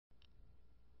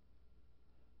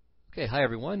Okay, hi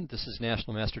everyone. This is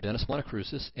National Master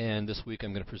Yudasin-Monokroussos, and this week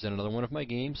I'm going to present another one of my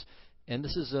games. And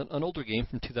this is an older game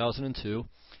from 2002,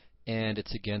 and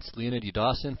it's against Leonid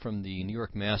Yudasin from the New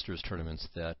York Masters tournaments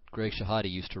that Greg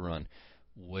Shahade used to run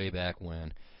way back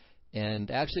when. And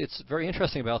actually, it's very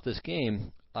interesting about this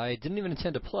game. I didn't even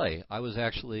intend to play. I'd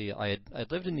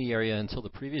lived in the area until the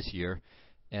previous year,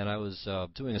 and I was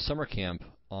doing a summer camp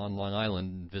on Long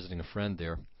Island, visiting a friend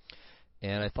there.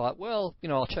 And I thought, well,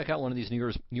 I'll check out one of these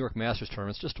New York Masters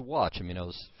tournaments just to watch. I mean,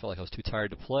 felt like I was too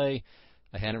tired to play.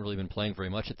 I hadn't really been playing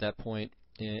very much at that point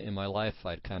in my life.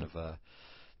 I'd kind of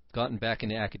gotten back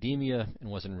into academia and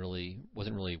wasn't really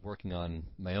working on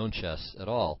my own chess at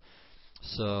all.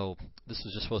 So this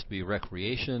was just supposed to be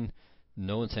recreation,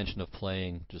 no intention of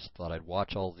playing. Just thought I'd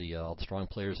watch all the strong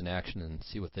players in action and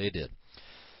see what they did.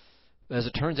 As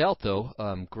it turns out, though,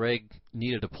 Greg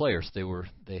needed a player. So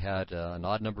they had an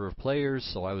odd number of players,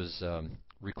 so I was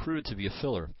recruited to be a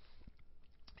filler.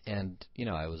 And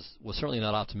I was certainly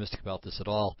not optimistic about this at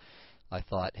all. I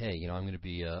thought, hey, I'm going to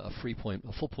be a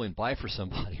full point buy for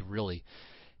somebody, really.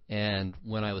 And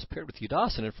when I was paired with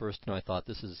Yudasin at first, I thought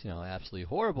this is absolutely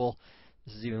horrible.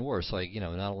 This is even worse. So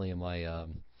not only am I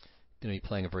going to be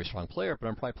playing a very strong player, but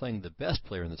I'm probably playing the best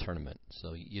player in the tournament. So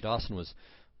Yudasin was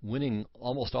winning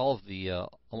almost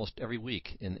every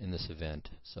week in this event.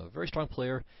 So a very strong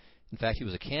player. In fact, he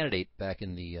was a candidate back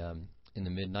in the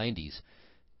mid '90s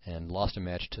and lost a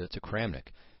match to Kramnik.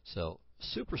 So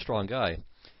super strong guy.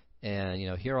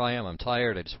 And here I am. I'm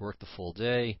tired. I just worked the full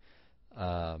day.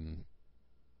 No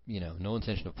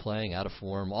intention of playing, out of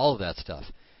form, all of that stuff.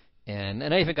 And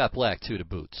I even got black too to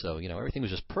boot. So everything was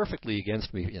just perfectly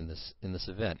against me in this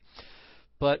event.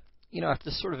 But after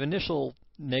this sort of initial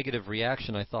negative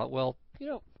reaction, I thought, well,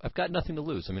 I've got nothing to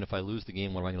lose. I mean, if I lose the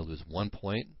game, what am I going to lose? 1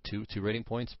 point, two rating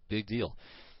points, big deal.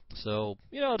 So,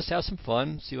 just have some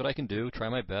fun, see what I can do, try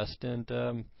my best, and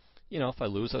if I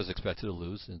lose, I was expected to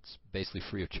lose. It's basically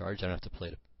free of charge. I didn't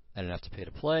have to pay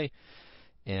to play,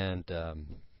 and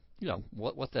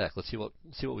what the heck? Let's see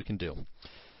what we can do.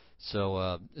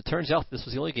 So it turns out this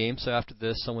was the only game. So after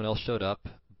this, someone else showed up.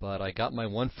 But I got my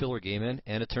one filler game in,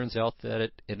 and it turns out that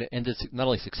it ended not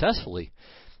only successfully,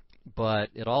 but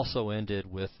it also ended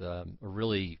with a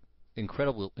really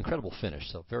incredible finish.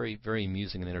 So very, very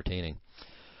amusing and entertaining,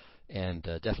 and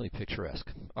definitely picturesque.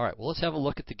 All right, well, let's have a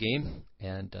look at the game,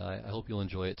 and I hope you'll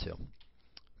enjoy it too.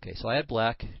 Okay, so I had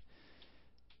black,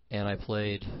 and I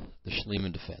played the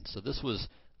Schliemann defense. So this was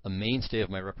a mainstay of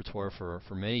my repertoire for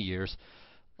many years.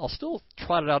 I'll still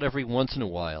trot it out every once in a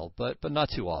while, but not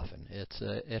too often.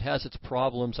 It has its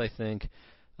problems, I think.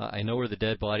 I know where the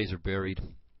dead bodies are buried,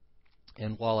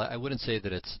 and while I wouldn't say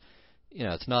that it's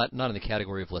not in the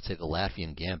category of, let's say, the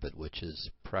Latvian Gambit, which is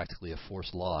practically a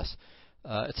forced loss,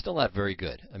 it's still not very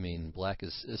good. I mean, black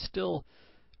is still,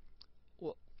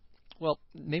 well,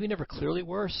 maybe never clearly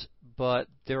worse, but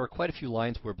there are quite a few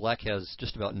lines where black has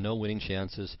just about no winning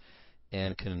chances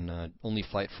and can only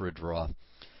fight for a draw.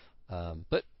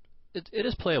 But it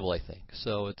is playable, I think.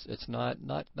 So it's not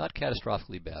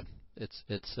catastrophically bad. It's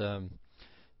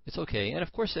okay. And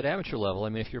of course, at amateur level, I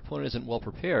mean, if your opponent isn't well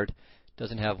prepared,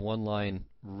 doesn't have one line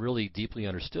really deeply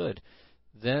understood,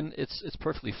 then it's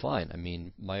perfectly fine. I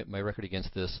mean, my record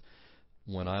against this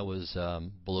when I was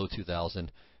below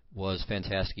 2,000 was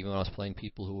fantastic, even when I was playing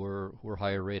people who were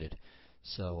higher rated.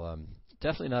 So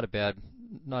definitely not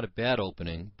a bad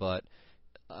opening, but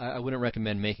I wouldn't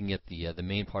recommend making it the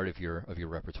main part of your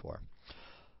repertoire.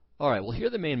 All right, well, here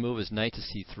the main move is knight to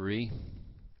c3,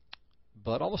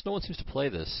 but almost no one seems to play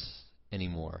this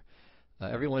anymore.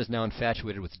 Everyone is now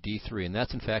infatuated with d3, and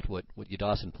that's in fact what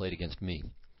Yudasin played against me.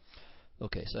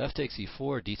 Okay, so f takes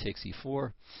e4, d takes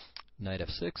e4, knight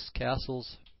f6,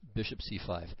 castles, bishop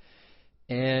c5.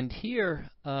 And here,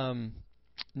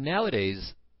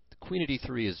 nowadays, queen of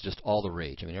d3 is just all the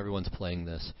rage. I mean, everyone's playing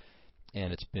this,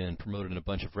 and it's been promoted in a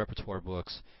bunch of repertoire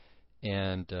books.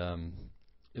 And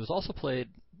it was also played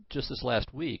just this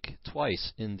last week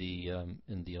twice in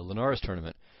the Linares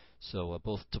tournament. So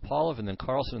both Topalov and then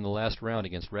Carlsen in the last round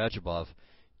against Radjabov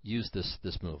used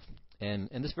this move. And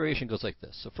this variation goes like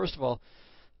this. So first of all,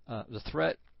 the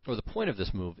threat or the point of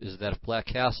this move is that if black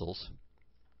castles,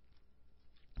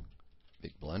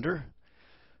 big blunder,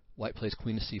 white plays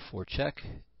queen to c4 check,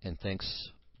 and thanks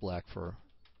black for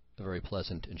a very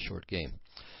pleasant and short game.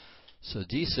 So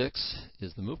d6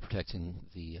 is the move protecting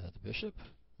the bishop.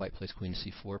 White plays queen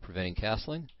to c4, preventing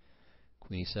castling.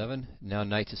 Queen e7. Now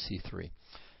knight to c3.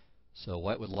 So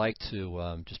white would like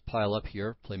to just pile up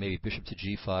here, play maybe bishop to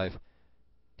g5,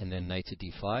 and then knight to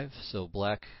d5. So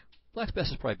black's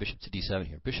best is probably bishop to d7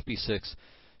 here. Bishop e6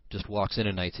 just walks in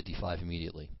and knight to d5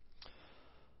 immediately.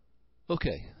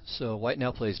 Okay, so white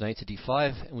now plays knight to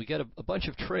d5, and we get a bunch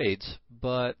of trades,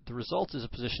 but the result is a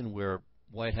position where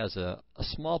white has a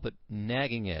small but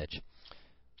nagging edge.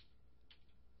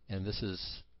 And this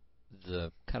is the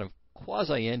kind of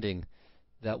quasi-ending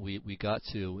that we got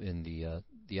to in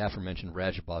the aforementioned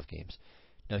Radjabov games.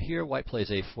 Now here white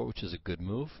plays a4, which is a good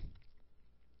move.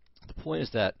 The point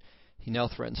is that he now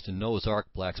threatens to Noah's Ark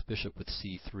black's bishop with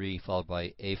c3, followed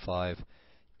by a5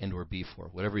 and or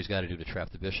b4, whatever he's got to do to trap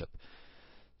the bishop.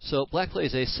 So black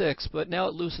plays a6, but now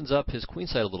it loosens up his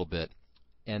queenside a little bit.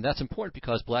 And that's important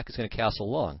because black is going to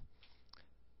castle long.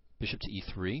 Bishop to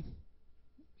e3.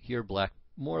 Here black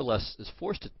more or less is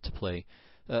forced to play,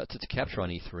 to capture on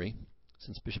e3,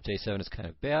 since bishop to a7 is kind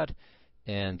of bad,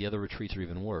 and the other retreats are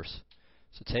even worse.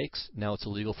 So takes. Now it's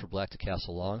illegal for black to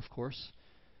castle long, of course.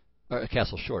 Or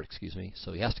castle short, excuse me.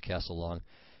 So he has to castle long.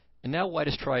 And now white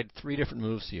has tried 3 different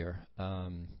moves here.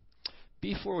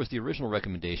 b4 was the original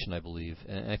recommendation, I believe,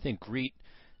 and I think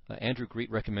Andrew Greet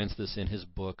recommends this in his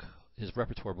book, his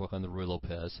repertoire book on the Ruy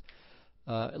Lopez.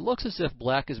 It looks as if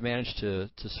black has managed to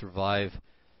survive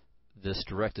this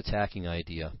direct attacking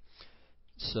idea.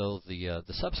 So the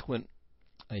subsequent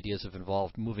ideas have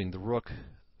involved moving the rook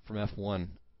from f1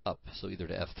 up, so either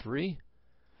to f3,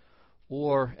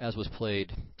 or, as was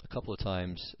played a couple of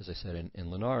times, as I said,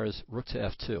 in Linares, rook to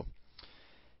f2.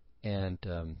 And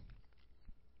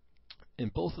in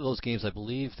both of those games, I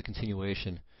believe the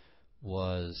continuation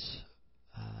was,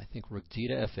 I think, rook d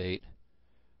to f8,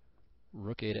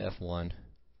 rook a to f1,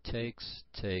 takes,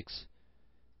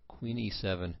 queen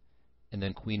e7, and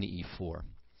then queen to e4.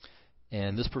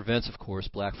 And this prevents, of course,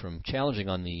 black from challenging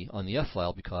on the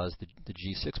f-file because the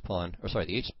g6 pawn, or sorry,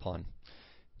 the h pawn,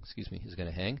 excuse me, is going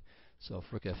to hang. So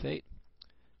if rook f8,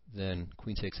 then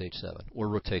queen takes h7, or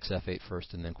rook takes f8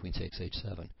 first and then queen takes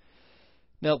h7.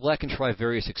 Now black can try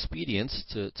various expedients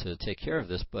to take care of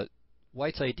this, but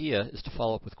white's idea is to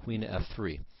follow up with queen to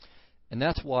f3. And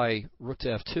that's why rook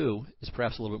to f2 is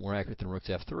perhaps a little bit more accurate than rook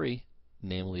to f3,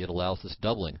 namely it allows this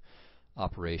doubling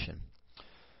operation.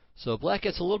 So black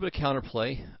gets a little bit of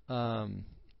counterplay.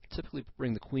 Typically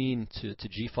bring the queen to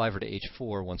g5 or to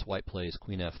h4 once white plays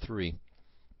queen f3.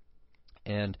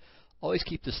 And always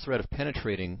keep this threat of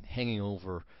penetrating hanging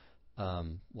over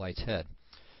white's head.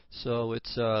 So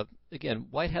it's, again,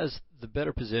 white has the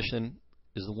better position,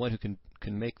 is the one who can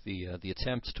make the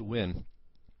attempts to win,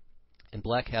 and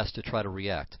black has to try to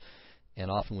react,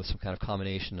 and often with some kind of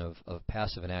combination of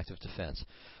passive and active defense.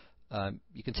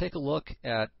 You can take a look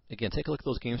at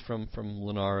those games from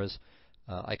Linares.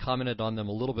 I commented on them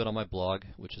a little bit on my blog,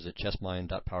 which is at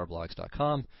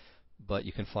chessmind.powerblogs.com, but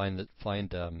you can find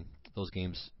those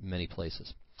games many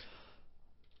places.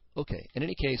 Okay, in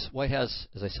any case, white has,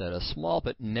 as I said, a small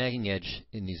but nagging edge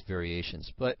in these variations,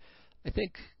 but I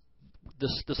think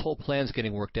this whole plan is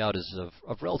getting worked out as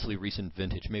of relatively recent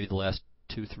vintage, maybe the last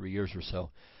 2-3 years or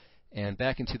so. And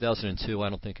back in 2002, I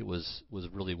don't think it was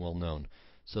really well known.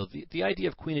 So the idea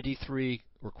of queen to d3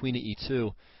 or queen to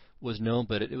e2 was known,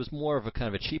 but it was more of a kind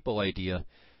of a cheapo idea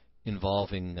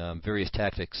involving various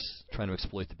tactics trying to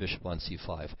exploit the bishop on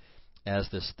c5. As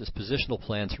this positional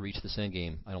plan to reach this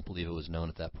endgame, I don't believe it was known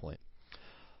at that point.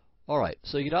 Alright,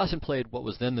 so Yudasin played what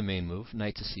was then the main move,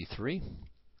 knight to c3.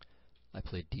 I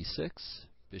played d6,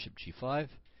 bishop g5,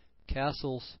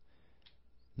 castles,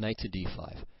 knight to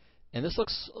d5. And this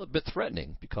looks a bit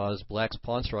threatening because black's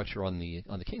pawn structure on the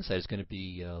king side is going to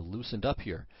be loosened up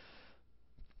here.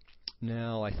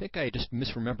 Now, I think I just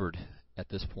misremembered at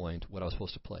this point what I was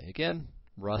supposed to play. Again,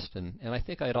 rust, and I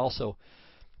think I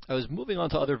was moving on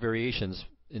to other variations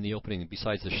in the opening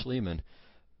besides the Schliemann,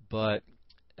 but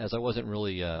as I wasn't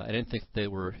really, I didn't think they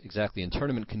were exactly in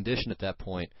tournament condition at that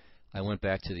point, I went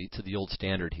back to the old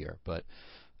standard here. But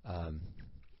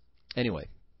anyway,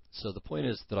 so the point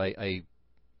is that I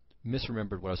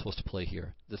misremembered what I was supposed to play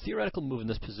here. The theoretical move in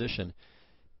this position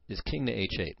is king to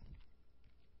h8.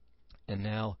 And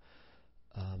now,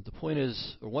 the point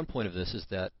is, or one point of this is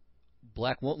that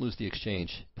black won't lose the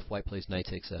exchange if white plays knight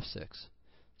takes f6.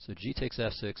 So g takes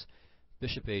f6,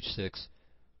 bishop h6,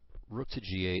 rook to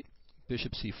g8,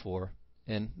 bishop c4,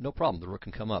 and no problem, the rook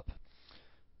can come up.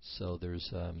 So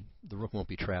there's the rook won't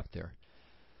be trapped there.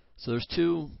 So there's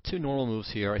two normal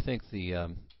moves here. I think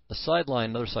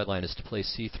another sideline is to play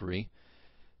c3.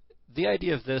 The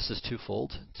idea of this is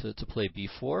twofold: to play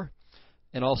b4,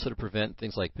 and also to prevent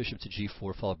things like bishop to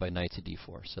g4 followed by knight to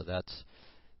d4. So that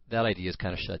idea is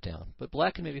kind of shut down. But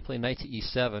black can maybe play knight to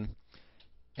e7.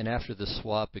 And after the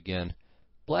swap again,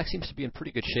 black seems to be in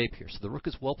pretty good shape here. So the rook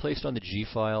is well placed on the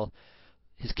g-file,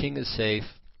 his king is safe,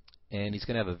 and he's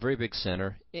going to have a very big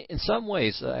center. In some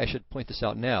ways, I should point this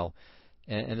out now,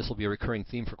 and this will be a recurring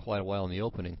theme for quite a while in the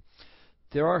opening,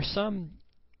 There are some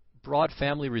broad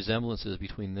family resemblances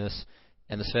between this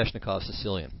and the Sveshnikov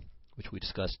Sicilian, which we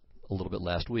discussed a little bit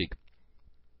last week,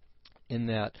 in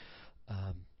that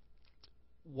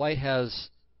White has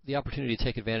the opportunity to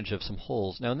take advantage of some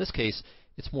holes. Now, in this case,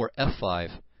 it's more f5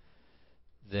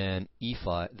 than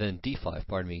d5.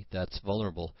 Pardon me. That's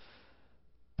vulnerable.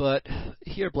 But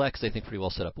here, Black is, I think, pretty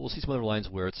well set up. But we'll see some other lines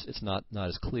where it's not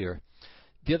as clear.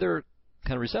 The other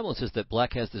kind of resemblance is that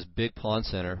Black has this big pawn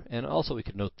center, and also we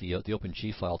could note the open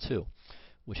G file too,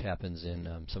 which happens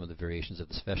in some of the variations of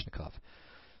the Sveshnikov.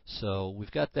 So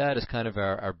we've got that as kind of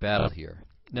our battle here.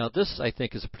 Now, this, I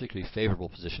think, is a particularly favorable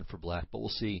position for Black, but we'll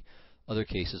see other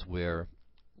cases where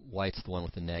White's the one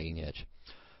with the nagging edge.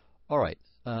 All right,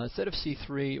 instead of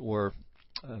c3 or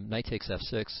knight takes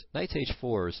f6, knight to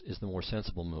h4 is the more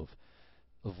sensible move,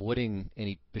 avoiding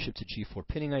any bishop to g4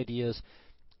 pinning ideas,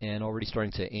 and already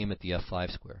starting to aim at the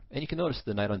f5 square. And you can notice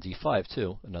the knight on d5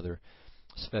 too, another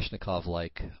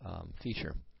Sveshnikov-like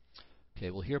feature. Okay,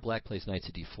 well here Black plays knight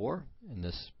to d4, and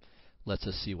this lets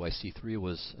us see why c3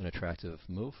 was an attractive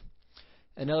move.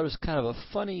 And now there's kind of a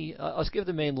funny, I'll just give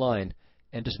the main line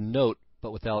and just note,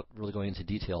 but without really going into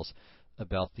details,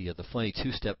 about the funny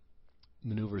two-step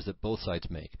maneuvers that both sides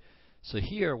make. So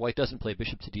here, White doesn't play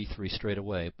bishop to d3 straight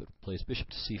away, but plays bishop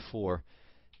to c4,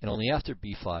 and only after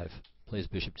b5 plays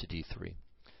bishop to d3.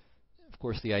 Of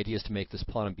course, the idea is to make this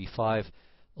pawn on b5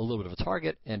 a little bit of a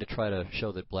target, and to try to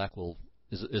show that Black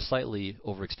is slightly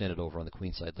overextended over on the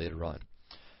queen side later on.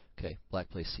 Okay, Black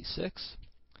plays c6,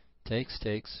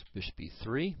 takes, bishop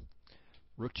e3,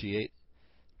 rook g8,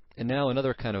 and now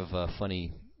another kind of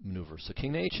funny maneuver. So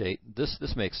king to h8,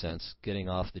 this makes sense, getting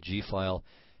off the g file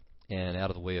and out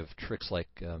of the way of tricks like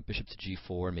bishop to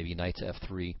g4 and maybe knight to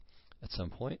f3 at some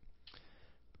point.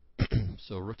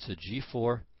 So rook to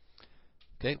g4,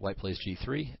 okay, White plays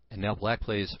g3, and now Black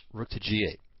plays rook to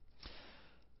g8.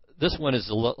 This one is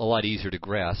a lot easier to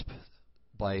grasp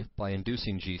by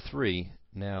inducing g3.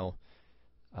 Now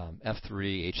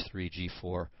f3, h3,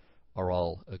 g4 are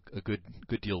all a good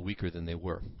deal weaker than they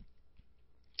were.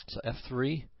 So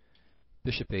f3,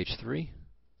 bishop h3,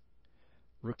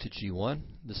 rook to g1.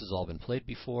 This has all been played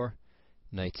before.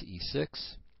 Knight to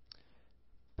e6,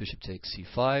 bishop takes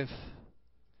c5.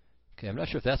 Okay, I'm not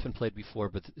sure if that's been played before,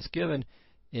 but it's given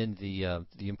in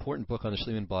the important book on the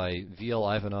Schliemann by V.L.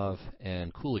 Ivanov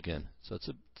and Kuligin. So it's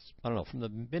I don't know, from the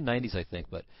mid-90s, I think,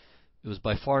 but it was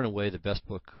by far and away the best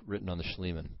book written on the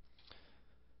Schliemann.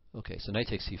 Okay, so knight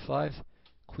takes c5,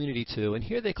 queen at e2, and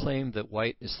here they claim that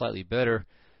White is slightly better,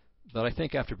 but I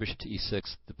think after bishop to e6,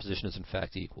 the position is in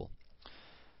fact equal.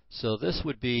 So this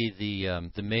would be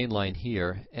the main line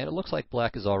here, and it looks like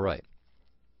Black is all right.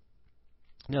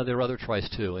 Now there are other tries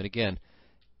too, and again,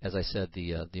 as I said,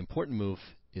 the important move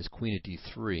is queen at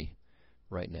d3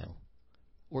 right now,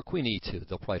 or queen e2.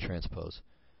 They'll probably transpose.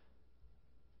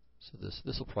 So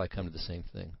this will probably come to the same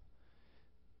thing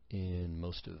in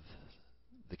most of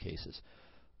the cases.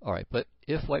 All right, but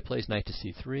if White plays knight to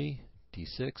c3,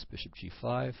 d6, bishop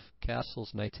g5,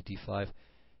 castles, knight to d5,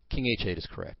 king h8 is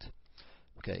correct.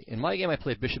 Okay, in my game I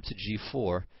played bishop to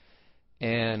g4,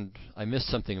 and I missed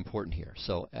something important here.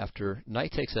 So after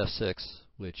knight takes f6,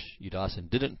 which Yudasin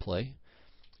didn't play,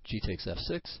 g takes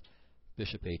f6,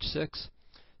 bishop h6.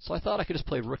 So I thought I could just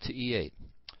play rook to e8.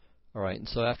 All right, and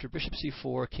so after bishop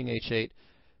c4, king h8,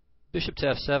 bishop to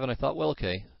f7, I thought, well,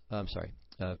 okay,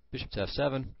 bishop to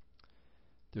f7.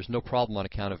 There's no problem on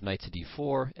account of knight to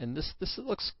d4, and this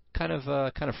looks kind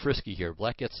of frisky here.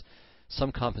 Black gets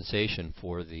some compensation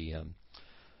for the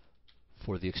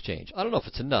exchange. I don't know if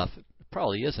it's enough. It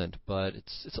probably isn't, but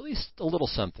it's at least a little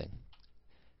something.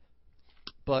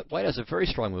 But White has a very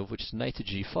strong move, which is knight to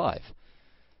g5.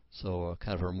 So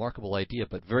kind of a remarkable idea,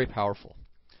 but very powerful.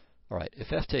 All right,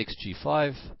 if f takes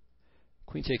g5,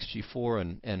 queen takes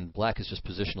g4, and Black is just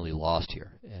positionally lost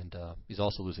here. And he's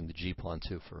also losing the g-pawn,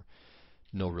 too, for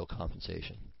no real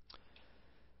compensation.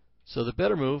 So the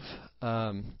better move,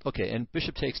 okay, and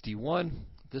bishop takes d1.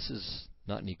 This is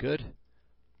not any good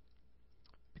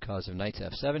because of knight to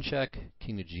f7 check,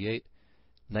 king to g8,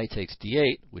 knight takes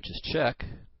d8, which is check,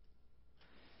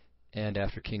 and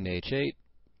after king to h8,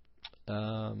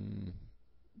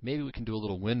 maybe we can do a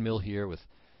little windmill here with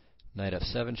knight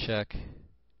f7 check.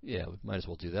 Yeah, we might as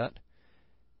well do that.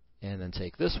 And then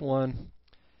take this one.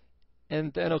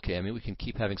 And then, okay, I mean, we can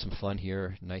keep having some fun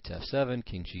here. Knight to f7,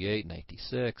 king g8, knight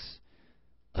d6.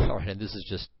 All right, and this is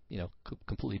just,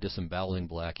 completely disemboweling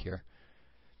Black here.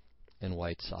 And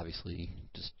White's obviously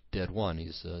just dead one.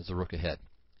 He's a rook ahead.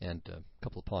 And a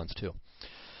couple of pawns, too.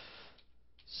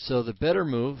 So the better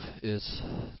move is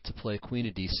to play queen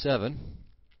to d7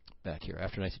 back here.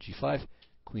 After knight to g5,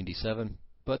 queen d7,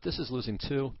 but this is losing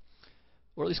too,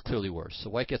 or at least clearly worse. So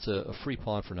white gets a free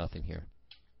pawn for nothing here.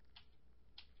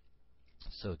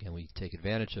 So again, we take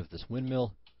advantage of this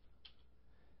windmill.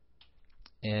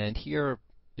 And here,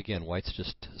 again, white's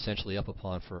just essentially up a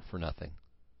pawn for nothing.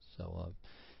 So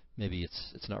maybe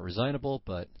it's not resignable,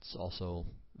 but it's also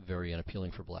very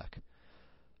unappealing for black.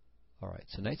 All right,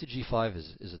 so knight to g5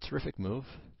 is a terrific move.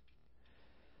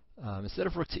 Instead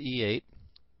of rook to e8,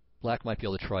 black might be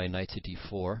able to try knight to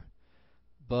d4,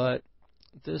 but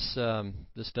this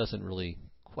doesn't really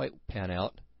quite pan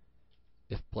out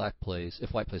if white plays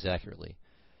accurately.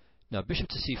 Now bishop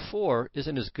to c4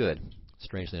 isn't as good,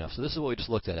 strangely enough. So this is what we just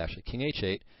looked at actually. King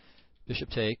h8, bishop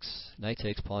takes, knight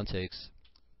takes, pawn takes,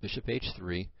 bishop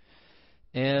h3.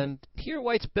 And here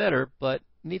white's better, but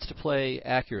needs to play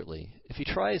accurately. If he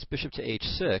tries bishop to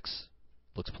h6,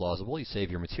 looks plausible, you save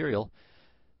your material,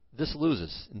 this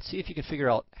loses. And see if you can figure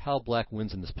out how black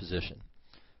wins in this position.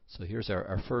 So here's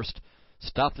our first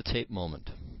stop the tape moment.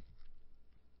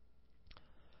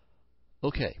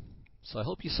 Okay, so I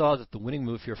hope you saw that the winning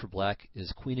move here for black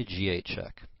is queen to g8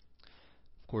 check.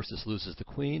 Of course this loses the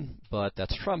queen, but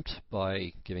that's trumped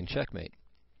by giving checkmate.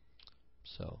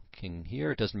 So king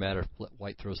here, it doesn't matter if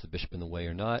white throws the bishop in the way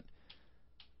or not.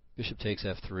 Bishop takes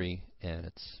f3, and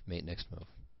it's mate next move.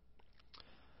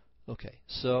 Okay,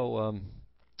 so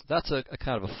that's a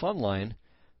kind of a fun line,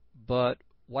 but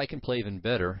white can play even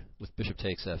better with bishop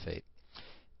takes f8.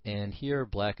 And here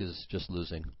black is just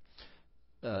losing.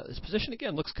 This position,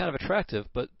 again, looks kind of attractive,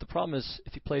 but the problem is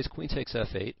if he plays queen takes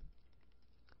f8,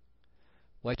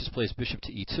 white just plays bishop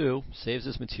to e2, saves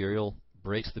his material,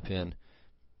 breaks the pin,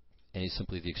 and he's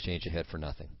simply the exchange ahead for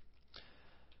nothing.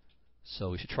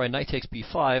 So we should try knight takes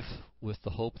b5 with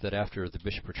the hope that after the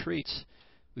bishop retreats,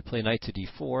 we play knight to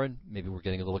d4, and maybe we're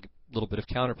getting a little bit of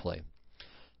counterplay.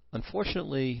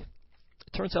 Unfortunately,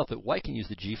 it turns out that white can use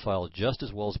the g file just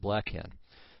as well as black can.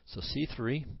 So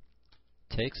c3,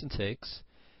 takes and takes,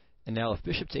 and now if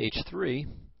bishop to h3,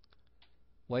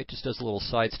 white just does a little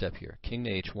sidestep here. King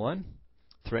to h1,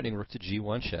 threatening rook to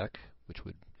g1 check, which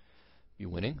would be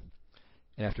winning.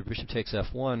 And after bishop takes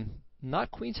f1,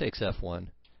 not queen takes f1,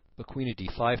 but queen to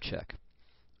d5 check.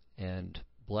 And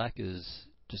black is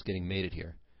just getting mated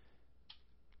here.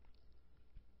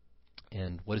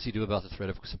 And what does he do about the threat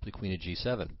of simply queen to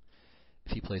g7?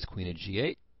 If he plays queen to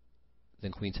g8,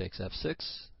 then queen takes f6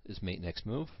 is mate next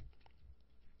move.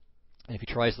 And if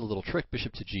he tries the little trick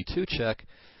bishop to g2 check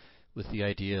with the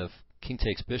idea of king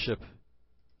takes bishop,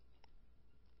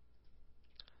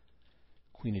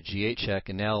 queen to g8 check,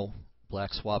 and now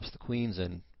black swaps the queens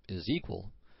and is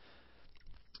equal.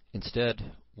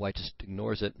 Instead, white just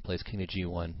ignores it and plays king to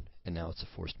g1, and now it's a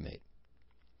forced mate.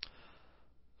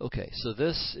 Okay, so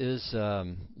this is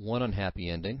one unhappy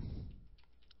ending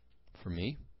for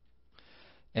me.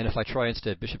 And if I try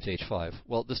instead bishop to h5,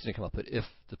 well, this didn't come up, but if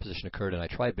the position occurred and I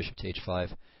tried bishop to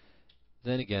h5,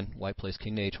 then again, white plays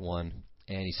king to h1,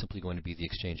 and he's simply going to be the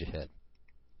exchange ahead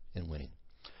and winning.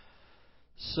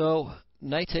 So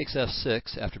knight takes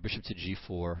f6 after bishop to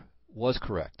g4 was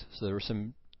correct. So there were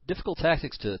some difficult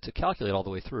tactics to calculate all the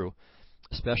way through,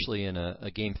 especially in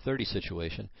a game 30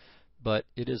 situation, but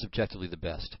it is objectively the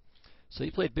best. So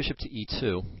he played bishop to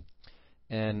e2,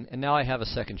 and now I have a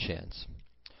second chance.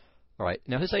 All right,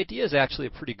 now his idea is actually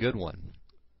a pretty good one.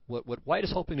 What white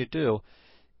is hoping to do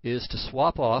is to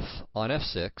swap off on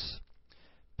f6,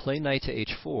 play knight to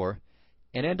h4,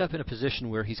 and end up in a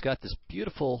position where he's got this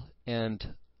beautiful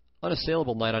and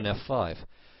unassailable knight on f5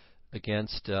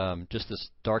 against just this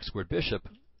dark squared bishop,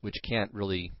 which can't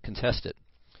really contest it.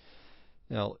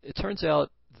 Now, it turns out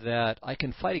that I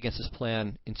can fight against this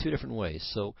plan in two different ways.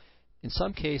 So, in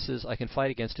some cases, I can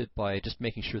fight against it by just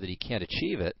making sure that he can't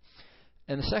achieve it.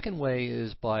 And the second way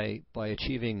is by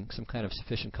achieving some kind of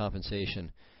sufficient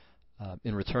compensation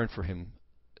in return for him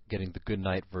getting the good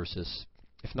knight versus,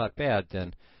 if not bad,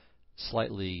 then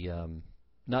slightly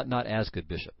not as good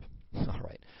bishop. All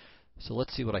right, so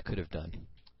let's see what I could have done.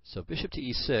 So bishop to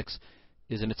e6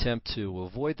 is an attempt to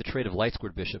avoid the trade of light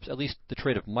squared bishops, at least the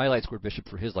trade of my light squared bishop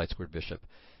for his light squared bishop.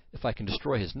 If I can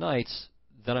destroy his knights,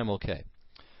 then I'm okay.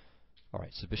 All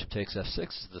right, so bishop takes f6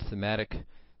 is the thematic,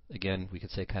 again, we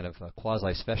could say kind of a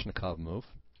quasi-Sveshnikov move.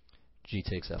 G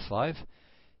takes f5.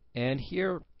 And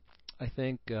here, I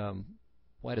think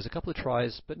white has a couple of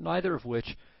tries, but neither of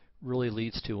which really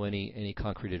leads to any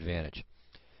concrete advantage.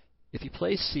 If he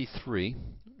plays c3,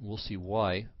 we'll see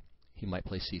why he might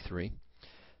play c3,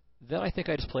 then I think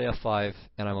I just play f5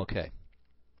 and I'm okay.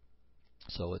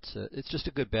 So it's just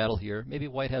a good battle here. Maybe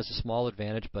white has a small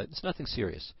advantage, but it's nothing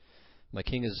serious. My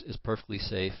king is perfectly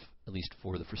safe, at least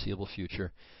for the foreseeable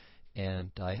future, and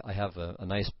I have a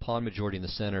nice pawn majority in the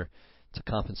center to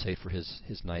compensate for his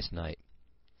nice knight.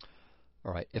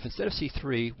 All right, if instead of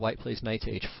c3, white plays knight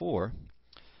to h4,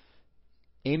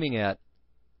 aiming at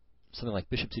something like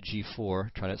bishop to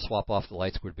g4, trying to swap off the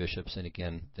light squared bishops, and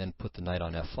again, then put the knight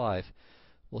on f5,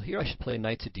 well, here I should play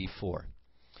knight to d4.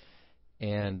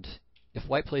 And if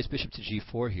white plays bishop to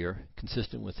g4 here,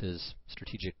 consistent with his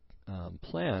strategic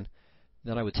plan,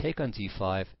 then I would take on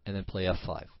d5 and then play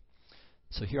f5.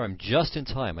 So here I'm just in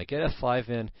time. I get f5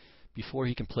 in before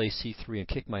he can play c3 and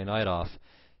kick my knight off.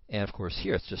 And of course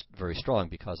here it's just very strong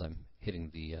because I'm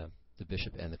hitting the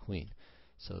bishop and the queen.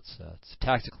 So it's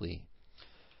tactically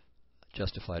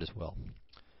justified as well.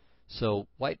 So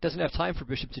white doesn't have time for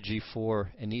bishop to g4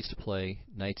 and needs to play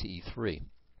knight to e3.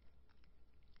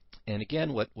 And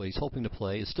again, what he's hoping to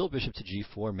play is still bishop to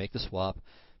g4, make the swap,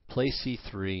 play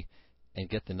c3, and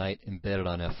get the knight embedded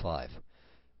on f5.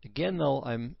 Again, though,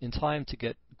 I'm in time to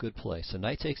get good play. So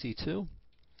knight takes e2,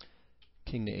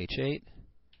 king to h8,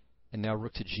 and now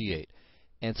rook to g8.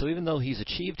 And so even though he's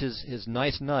achieved his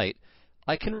nice knight,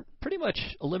 I can pretty much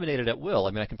eliminate it at will.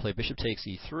 I mean, I can play bishop takes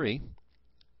e3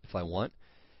 if I want.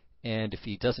 And if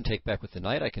he doesn't take back with the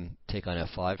knight, I can take on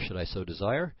f5 should I so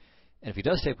desire. And if he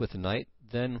does take with the knight,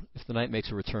 then if the knight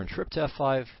makes a return trip to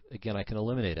f5, again, I can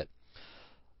eliminate it.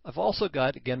 I've also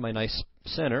got, again, my nice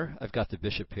center. I've got the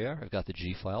bishop here. I've got the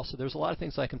g-file. So there's a lot of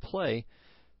things I can play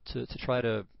to try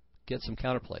to get some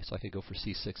counterplay. So I could go for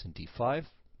c6 and d5.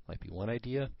 Might be one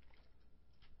idea.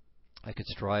 I could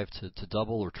strive to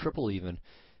double or triple even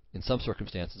in some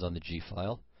circumstances on the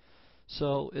g-file.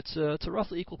 So it's a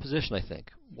roughly equal position, I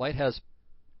think. White has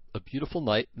a beautiful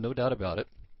knight, no doubt about it,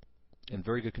 and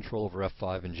very good control over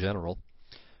f5 in general.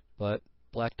 But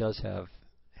black does have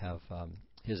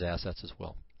his assets as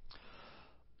well.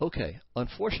 Okay,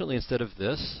 unfortunately, instead of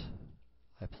this,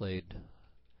 I played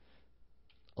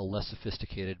a less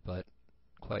sophisticated but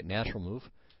quite natural move,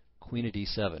 queen to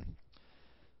d7.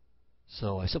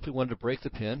 So I simply wanted to break the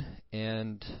pin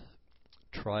and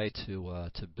try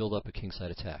to build up a kingside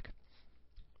attack,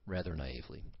 rather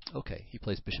naively. Okay, he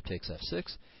plays bishop takes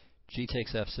f6, g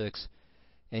takes f6,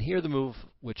 and here the move,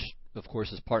 which of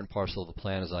course is part and parcel of the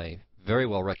plan as I very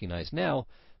well recognize now,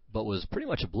 but was pretty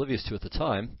much oblivious to at the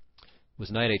time,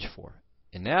 was knight h4.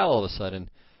 And now all of a sudden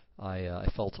I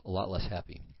felt a lot less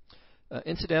happy.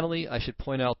 Incidentally, I should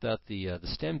point out that the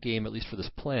stem game, at least for this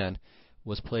plan,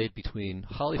 was played between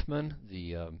Khalifman,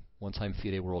 the one-time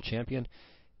FIDE world champion,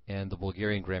 and the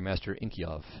Bulgarian Grandmaster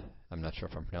Inkyov. I'm not sure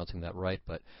if I'm pronouncing that right,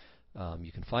 but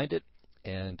you can find it.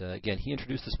 And again, he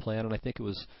introduced this plan, and I think it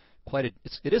was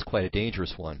it is quite a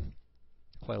dangerous one,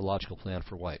 quite a logical plan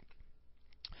for white.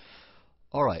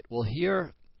 All right. Well,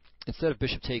 here instead of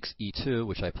bishop takes e2,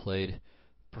 which I played,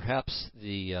 perhaps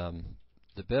the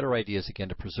better idea is again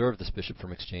to preserve this bishop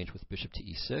from exchange with bishop to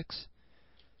e6.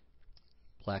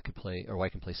 White can play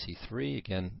c3,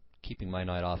 again keeping my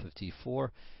knight off of d4,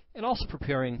 and also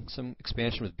preparing some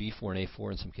expansion with b4 and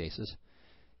a4 in some cases.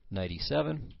 Knight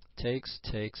e7, takes,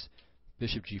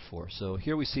 bishop g4. So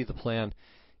here we see the plan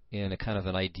in a kind of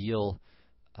an ideal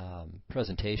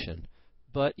presentation.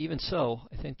 But even so,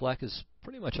 I think black is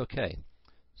pretty much okay.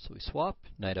 So we swap,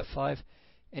 knight f5,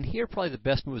 and here probably the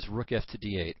best move is rook f to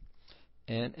d8.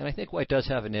 And I think white does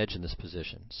have an edge in this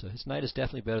position. So his knight is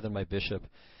definitely better than my bishop.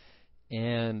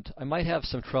 And I might have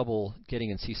some trouble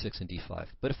getting in c6 and d5.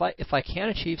 But if I can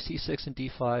achieve c6 and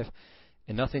d5,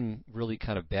 and nothing really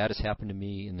kind of bad has happened to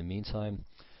me in the meantime,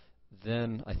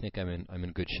 then I think I'm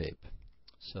in good shape.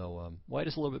 So white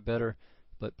is a little bit better,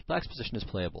 but black's position is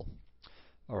playable.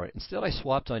 All right, instead I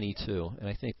swapped on e2, and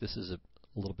I think this is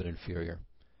a little bit inferior.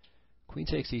 Queen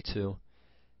takes e2,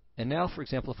 and now, for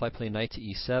example, if I play knight to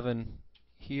e7,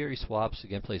 here he swaps,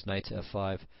 again plays knight to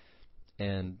f5,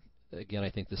 and again, I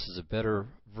think this is a better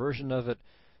version of it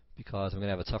because I'm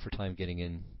going to have a tougher time getting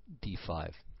in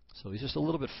d5. So he's just a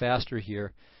little bit faster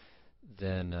here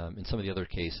than in some of the other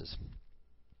cases.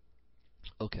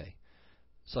 Okay,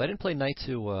 so I didn't play knight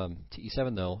to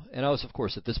e7 though, and I was, of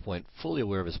course, at this point fully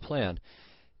aware of his plan,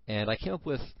 and I came up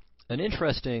with an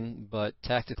interesting but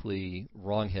tactically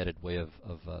wrong-headed way of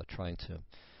trying to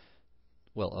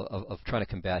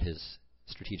combat his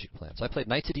strategic plan. So I played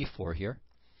knight to d4 here.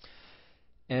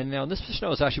 And now in this position I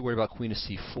was actually worried about queen to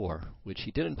c4, which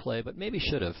he didn't play, but maybe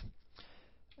should have.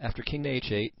 After king to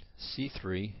h8,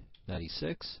 c3, knight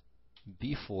e6,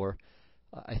 b4,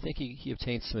 I think he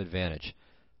obtained some advantage.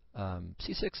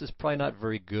 c6 is probably not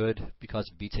very good because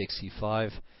of b takes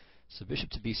c5, so bishop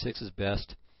to b6 is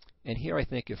best. And here I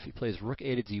think if he plays rook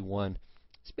a to d1,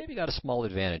 he's maybe got a small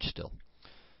advantage still.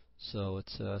 So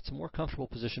it's a more comfortable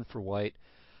position for white.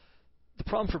 The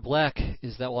problem for black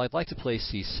is that while I'd like to play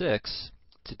c6,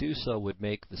 to do so would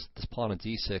make this pawn on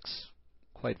d6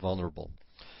 quite vulnerable.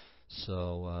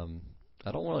 So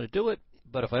I don't want to do it,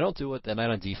 but if I don't do it, then knight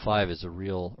on d5 is a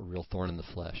real thorn in the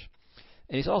flesh.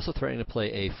 And he's also threatening to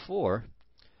play a4,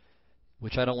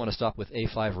 which I don't want to stop with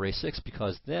a5 or a6,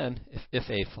 because then, if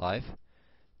a5,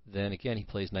 then again he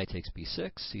plays knight takes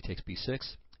b6, c takes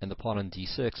b6, and the pawn on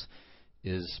d6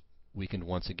 is weakened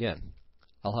once again.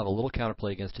 I'll have a little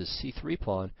counterplay against his c3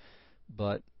 pawn,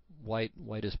 but white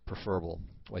is preferable.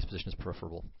 White's position is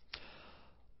preferable.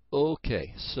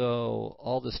 Okay, so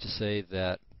all this to say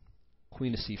that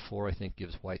queen to c4 I think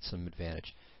gives white some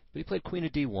advantage. But he played queen to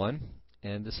d1,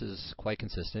 and this is quite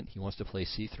consistent. He wants to play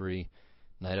c3,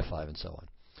 knight f5, and so on.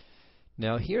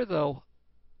 Now here, though,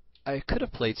 I could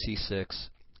have played c6,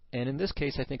 and in this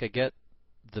case I think I get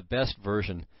the best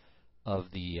version of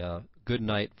the good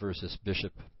knight versus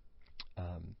bishop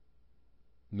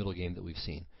middle game that we've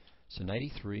seen. So knight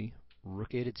e3,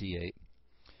 rook a to d8.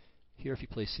 Here if he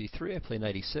plays c3, I play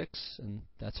knight e6, and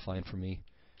that's fine for me.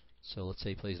 So let's say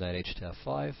he plays knight h to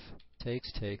f5,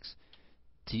 takes,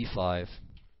 d5.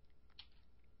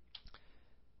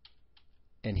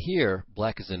 And here,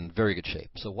 black is in very good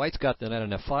shape. So white's got the knight on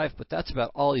f5, but that's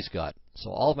about all he's got. So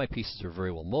all of my pieces are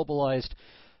very well mobilized.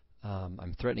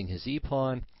 I'm threatening his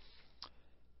e-pawn.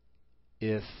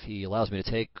 If he allows me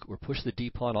to take or push the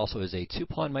d-pawn, also his a2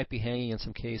 pawn might be hanging in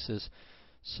some cases.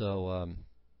 So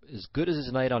as good as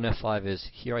his knight on f5 is,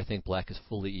 here I think black is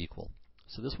fully equal.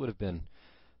 So this would have been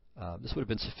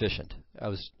sufficient. I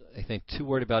was, I think, too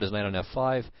worried about his knight on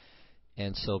f5,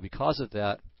 and so because of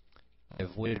that, I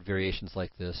avoided variations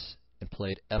like this and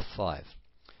played f5.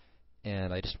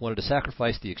 And I just wanted to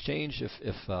sacrifice the exchange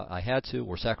if I had to,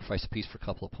 or sacrifice a piece for a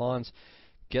couple of pawns,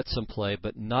 get some play,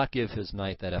 but not give his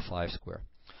knight that f5 square.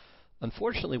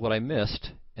 Unfortunately, what I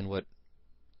missed, and what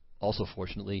also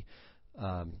fortunately,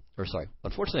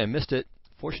 unfortunately I missed it.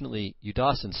 Fortunately,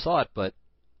 Yudasin saw it, but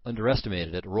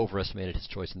underestimated it, or overestimated his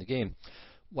choice in the game.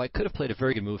 White could have played a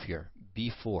very good move here,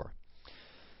 b4.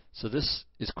 So this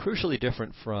is crucially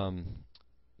different from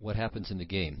what happens in the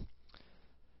game.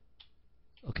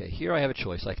 Okay, here I have a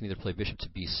choice. I can either play bishop to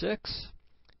b6,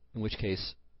 in which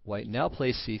case white now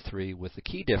plays c3 with the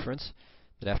key difference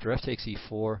that after f takes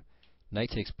e4, knight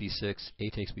takes b6, a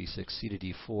takes b6, c to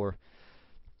d4.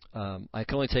 I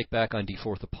can only take back on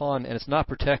d4 with a pawn, and it's not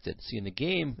protected. See, in the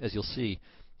game, as you'll see,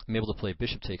 I'm able to play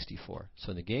bishop takes d4.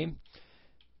 So in the game,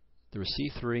 there was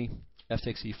c3, f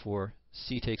takes e4,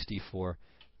 c takes d4,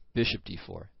 bishop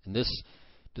d4. And this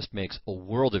just makes a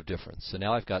world of difference. So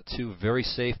now I've got two very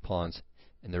safe pawns,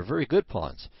 and they're very good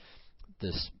pawns.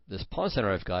 This pawn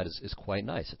center I've got is quite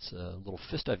nice. It's a little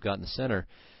fist I've got in the center,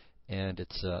 and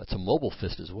it's a mobile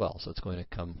fist as well. So it's going to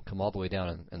come all the way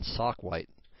down and sock white.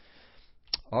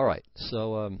 All right,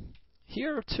 so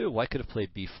here too, white could have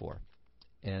played b4,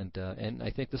 and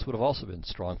I think this would have also been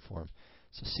strong for him.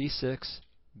 So c6,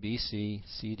 bc,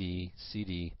 cd,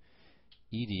 cd,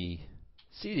 ed,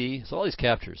 cd. So all these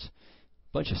captures,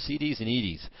 a bunch of cds and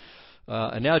eds,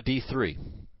 and now d3.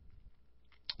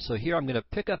 So here I'm going to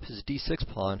pick up his d6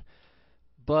 pawn,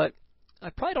 but I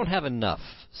probably don't have enough.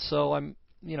 So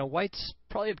white's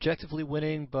probably objectively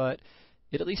winning, but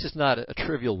it at least is not a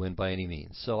trivial win by any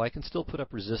means. So I can still put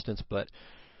up resistance, but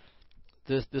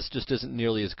this just isn't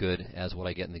nearly as good as what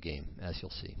I get in the game, as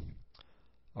you'll see.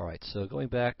 All right, so going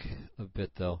back a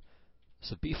bit though,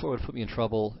 so b4 would put me in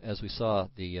trouble, as we saw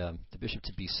the bishop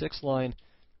to b6 line,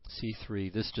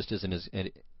 c3. This just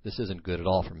isn't good at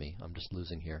all for me. I'm just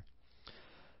losing here.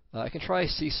 I can try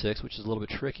c6, which is a little bit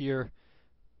trickier,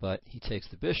 but he takes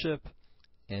the bishop,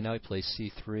 and now he plays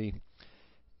c3.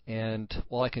 And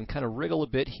while I can kind of wriggle a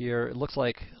bit here, it looks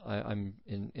like I'm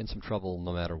in some trouble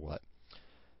no matter what.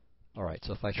 All right,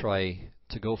 so if I try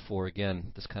to go for,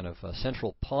 again, this kind of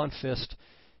central pawn fist,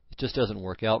 it just doesn't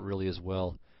work out really as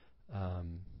well. I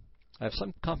have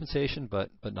some compensation, but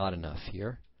not enough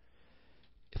here.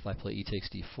 If I play e takes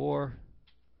d4,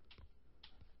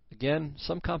 again,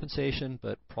 some compensation,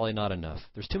 but probably not enough.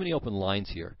 There's too many open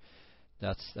lines here.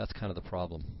 That's kind of the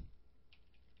problem.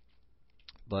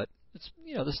 But it's,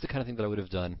 this is the kind of thing that I would have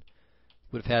done,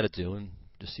 would have had to do, and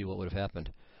just see what would have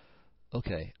happened.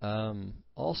 Okay.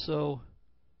 Also,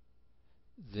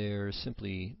 there's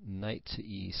simply knight to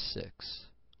e6.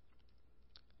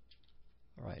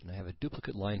 All right, and I have a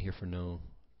duplicate line here for no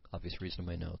obvious reason in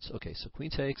my notes. Okay, so queen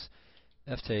takes,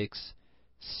 f takes,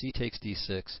 c takes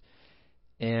d6,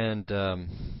 and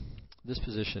this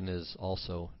position is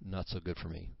also not so good for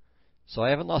me. So I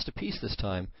haven't lost a piece this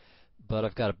time, but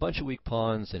I've got a bunch of weak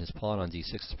pawns, and his pawn on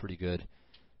d6 is pretty good.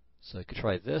 So I could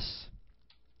try this,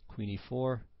 queen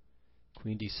e4,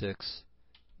 queen d6,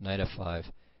 knight f5,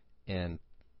 and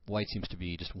white seems to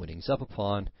be just winning. He's up a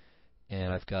pawn,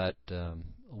 and I've got a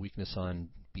weakness on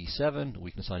b7, a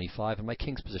weakness on e5, and my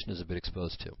king's position is a bit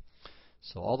exposed too.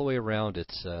 So all the way around,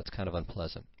 it's kind of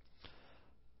unpleasant.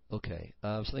 Okay,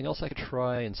 something else I could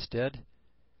try instead.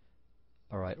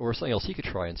 All right, or something else he could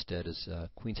try instead is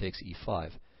queen takes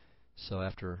e5. So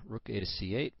after rook a to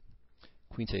c8,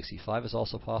 queen takes e5 is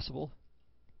also possible,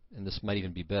 and this might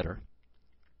even be better.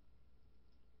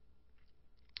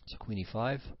 So queen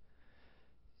e5,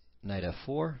 knight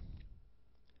f4,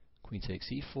 queen takes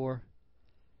e4,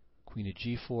 queen to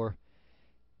g4,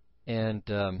 and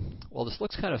while this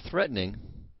looks kind of threatening,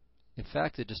 in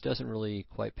fact it just doesn't really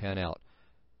quite pan out.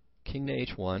 King to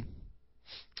h1,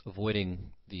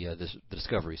 avoiding the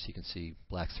discovery, so you can see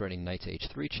black threatening knight to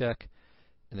h3 check,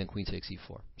 and then queen takes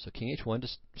e4. So king h1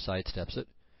 just sidesteps it,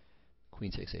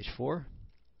 queen takes h4,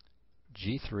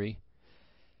 g3,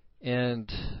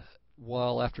 and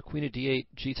while after queen to d8,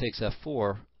 g takes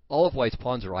f4, all of white's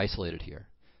pawns are isolated here.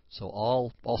 So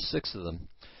all 6 of them.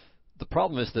 The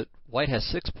problem is that white has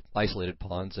 6 isolated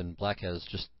pawns and black has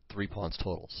just 3 pawns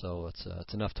total. So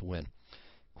it's enough to win.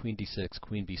 Queen d6,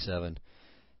 queen b7,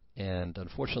 and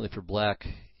unfortunately for black,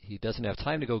 he doesn't have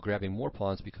time to go grabbing more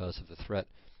pawns because of the threat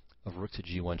of rook to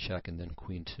g1 check and then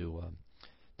queen to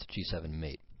g7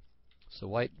 mate. So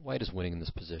white is winning in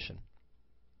this position.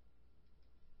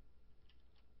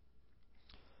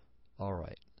 All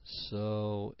right.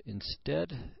 So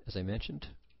instead, as I mentioned,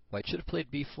 white should have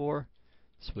played b4.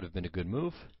 This would have been a good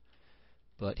move,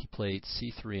 but he played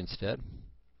c3 instead.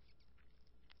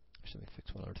 Actually, let me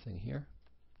fix one other thing here.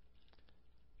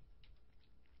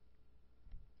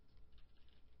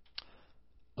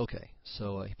 Okay,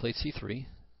 so he played c3,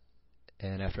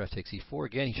 and after f takes e4,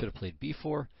 again, he should have played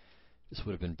b4. This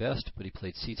would have been best, but he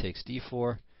played c takes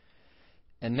d4.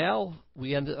 And now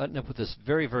we end up with this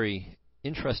very, very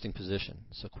interesting position.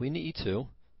 So queen to e2,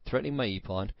 threatening my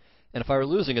e-pawn, and if I were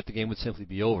losing it, the game would simply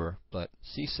be over, but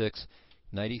c6,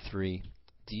 knight e3,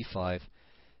 d5,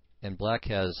 and black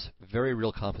has very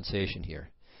real compensation here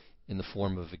in the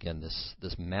form of, again,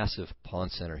 this massive pawn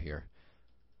center here.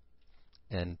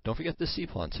 And don't forget this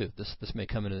c-pawn, too. This may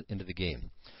come into the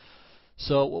game.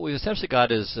 So what we've essentially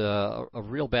got is a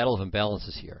real battle of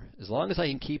imbalances here. As long as I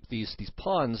can keep these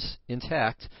pawns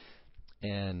intact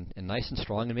and nice and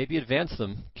strong, and maybe advance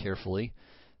them carefully,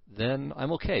 then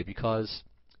I'm okay, because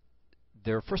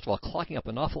they're, first of all, clogging up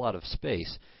an awful lot of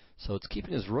space, so it's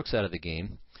keeping his rooks out of the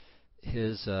game.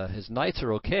 His knights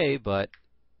are okay, but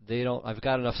they don't. I've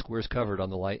got enough squares covered on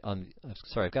the light.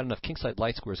 I've got enough kingside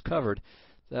light squares covered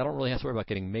that I don't really have to worry about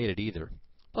getting mated either.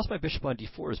 Plus, my bishop on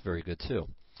d4 is very good too.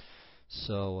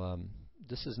 So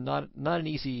this is not an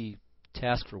easy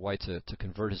task for white to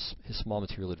convert his small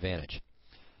material advantage.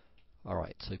 All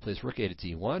right, so he plays rook a to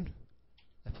d1.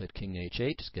 I played king to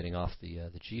h8, just getting off the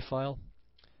g file.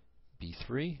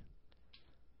 b3,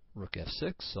 rook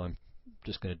f6. So I'm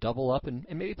just going to double up and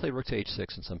maybe play rook to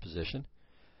h6 in some position.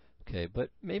 Okay, but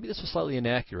maybe this was slightly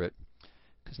inaccurate,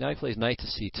 because now he plays knight to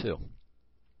c2.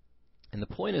 And the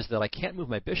point is that I can't move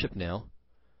my bishop now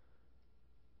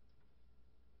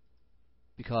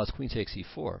because queen takes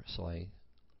e4, so I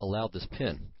allowed this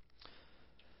pin.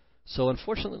 So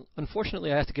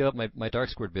unfortunately I have to give up my dark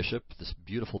squared bishop, this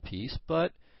beautiful piece,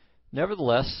 but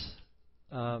nevertheless,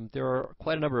 there are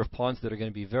quite a number of pawns that are going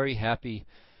to be very happy,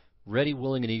 ready,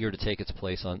 willing, and eager to take its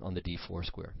place on the d4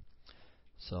 square.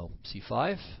 So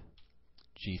c5,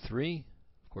 g3.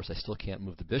 Of course, I still can't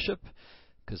move the bishop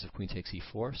because of queen takes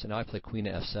e4. So now I play queen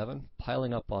to f7,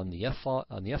 piling up on the f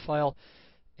file,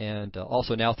 and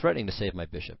also now threatening to save my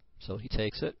bishop. So he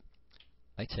takes it,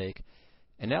 I take,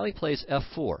 and now he plays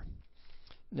f4.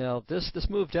 Now this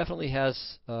move definitely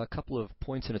has a couple of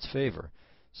points in its favor.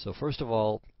 So first of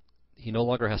all, he no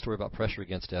longer has to worry about pressure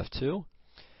against f2,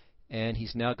 and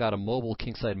he's now got a mobile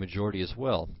kingside majority as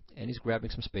well, and he's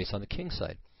grabbing some space on the king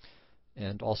side.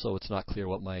 And also, it's not clear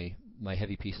what my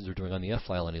heavy pieces are doing on the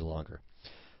f-file any longer.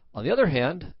 On the other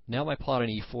hand, now my pawn on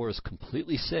e4 is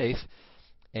completely safe,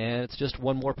 and it's just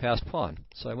one more passed pawn.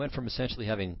 So I went from essentially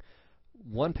having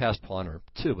one passed pawn, or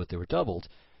two, but they were doubled,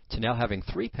 to now having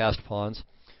 3 passed pawns,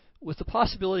 with the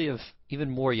possibility of even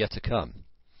more yet to come.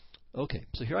 Okay,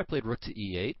 so here I played rook to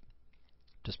e8,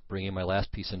 just bringing my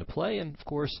last piece into play, and of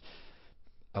course,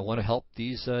 I want to help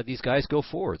these guys go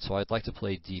forward. So I'd like to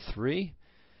play d3,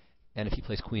 and if he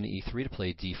plays queen to e3, to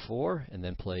play d4, and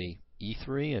then play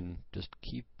e3, and just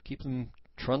keep them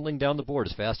trundling down the board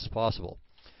as fast as possible.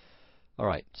 All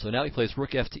right, so now he plays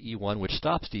rook f to e1, which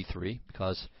stops d3,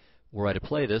 because were I to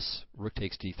play this, rook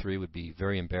takes d3 would be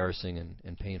very embarrassing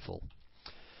and painful.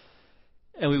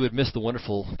 And we would miss the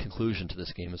wonderful conclusion to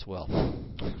this game as well.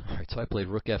 All right, so I played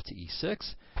rook f to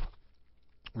e6,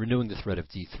 renewing the threat of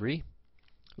d3.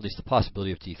 at least the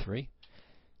possibility of d3.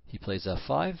 He plays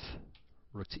f5,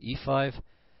 rook to e5,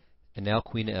 and now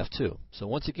queen to f2. So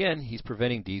once again, he's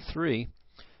preventing d3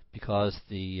 because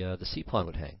the c-pawn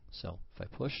would hang. So if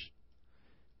I push,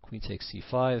 queen takes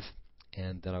c5,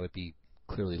 and then I would be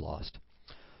clearly lost.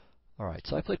 Alright,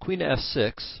 so I played queen to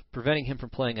f6, preventing him from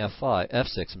playing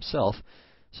f6 himself.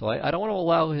 So I don't want to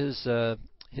allow his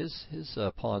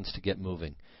pawns to get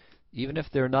moving. Even if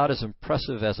they're not as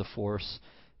impressive as a force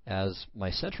as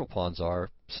my central pawns are,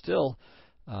 still,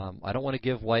 I don't want to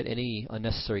give white any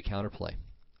unnecessary counterplay.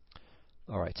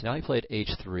 Alright, so now he played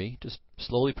h3, just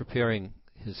slowly preparing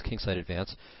his kingside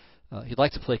advance. He'd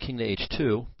like to play king to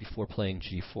h2 before playing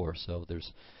g4, so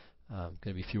there's going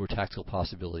to be fewer tactical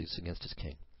possibilities against his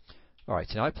king. Alright,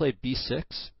 so now I played b6,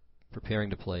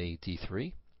 preparing to play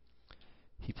d3.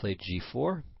 He played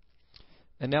g4.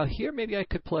 And now here maybe I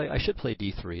should play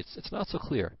d3. It's not so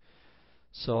clear.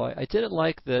 So I didn't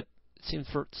like that. It seemed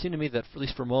to me that, at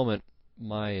least for a moment,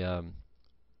 the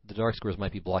dark squares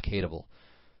might be blockadable.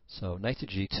 So knight to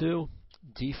g2,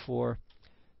 d4,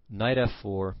 knight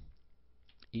f4,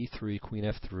 e3, queen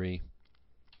f3,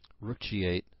 rook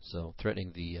g8, so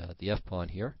threatening the f-pawn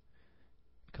here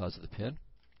because of the pin.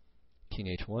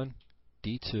 King h1,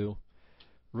 d2,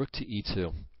 rook to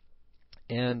e2.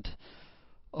 And,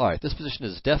 alright, this position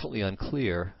is definitely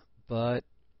unclear, but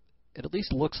it at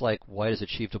least looks like white has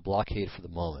achieved a blockade for the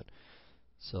moment.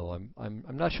 So I'm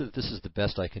not sure that this is the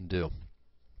best I can do.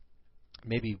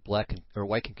 Maybe white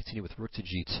can continue with rook to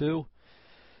g2,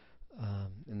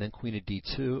 and then queen to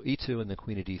d2, e2, and then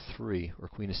queen to d3, or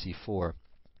queen to c4.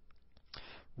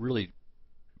 Really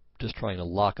just trying to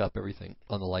lock up everything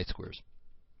on the light squares.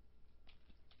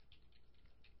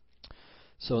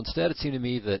 So instead, it seemed to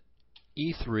me that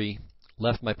e3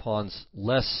 left my pawns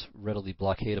less readily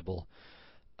blockadable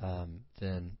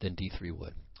than d3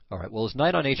 would. All right, well, his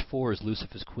knight on h4 is loose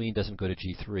if his queen doesn't go to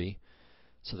g3,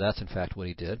 so that's in fact what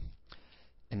he did.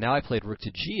 And now I played rook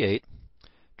to g8,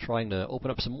 trying to open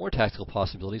up some more tactical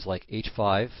possibilities like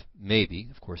h5, maybe.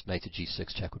 Of course, knight to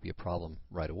g6 check would be a problem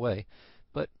right away,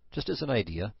 but just as an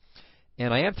idea.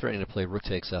 And I am threatening to play rook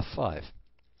takes f5. At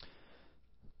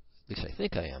least I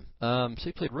think I am. So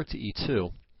he played rook to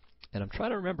e2, and I'm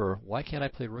trying to remember, why can't I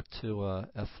play rook to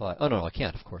f5? Oh, no, I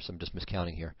can't, of course. I'm just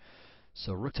miscounting here.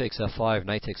 So rook takes f5,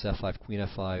 knight takes f5, queen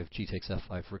f5, g takes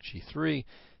f5, rook g3,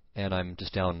 and I'm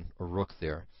just down a rook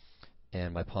there.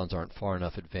 And my pawns aren't far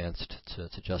enough advanced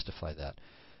to justify that.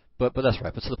 But that's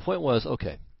right. But so the point was,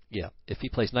 okay, yeah, if he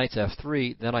plays knight to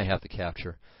f3, then I have the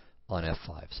capture on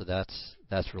f5. So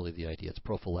that's really the idea. It's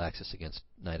prophylaxis against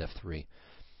knight f3.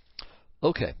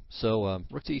 Okay, so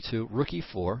rook to e2, rook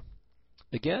e4.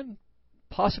 Again,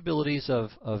 possibilities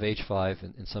of h5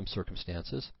 in some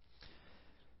circumstances.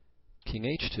 King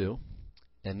h2,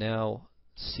 and now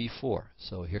c4.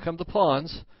 So here come the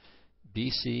pawns,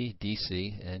 bc, dc,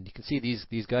 and you can see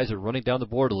these guys are running down the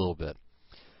board a little bit.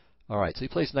 All right, so he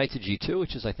plays knight to g2,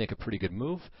 which is, I think, a pretty good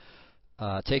move.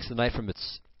 Takes the knight from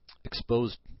its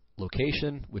exposed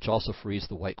location, which also frees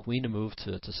the white queen to move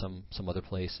to some other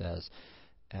place as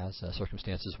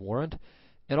circumstances warrant.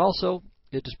 And also,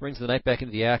 it just brings the knight back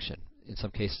into the action. In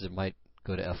some cases, it might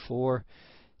go to f4.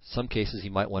 Some cases, he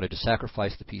might want to just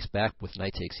sacrifice the piece back with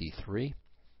knight takes e3.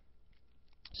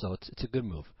 So it's a good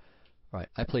move. All right,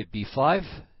 I played b5,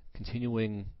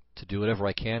 continuing to do whatever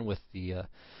I can with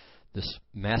this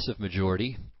massive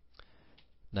majority.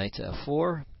 Knight to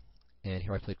f4, and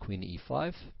here I played queen to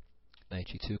e5, knight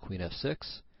g2, queen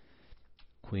f6,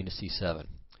 queen to c7.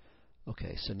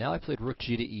 Okay, so now I played rook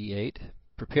g to e8,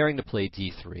 preparing to play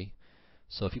d3.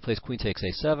 So if he plays queen takes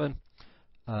a7,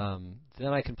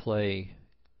 then I can play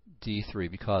d3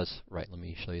 because, right, let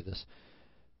me show you this.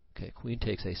 Okay, queen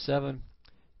takes a7,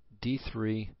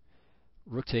 d3,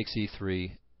 rook takes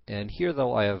e3, and here,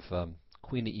 though, I have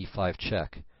queen to e5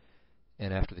 check,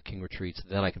 and after the king retreats,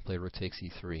 then I can play rook takes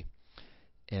e3.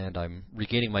 And I'm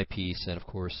regaining my piece, and of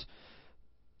course,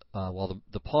 while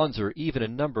the pawns are even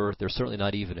in number, they're certainly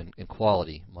not even in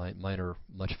quality. Mine are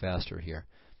much faster here,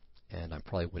 and I'm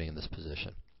probably winning in this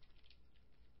position.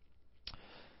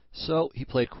 So he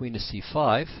played queen to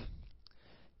c5,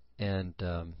 and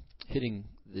hitting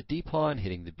the d pawn,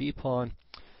 hitting the b pawn,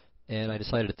 and I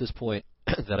decided at this point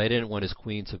that I didn't want his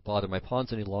queen to bother my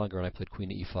pawns any longer, and I played queen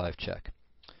to e5 check.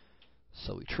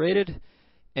 So we traded,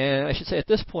 and I should say at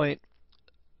this point,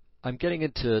 I'm getting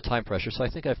into time pressure, so I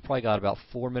think I've probably got about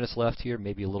 4 minutes left here,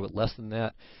 maybe a little bit less than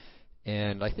that.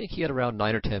 And I think he had around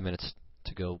 9 or 10 minutes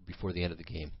to go before the end of the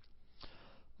game.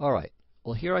 All right.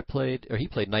 Well, here he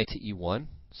played knight to e1,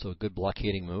 so a good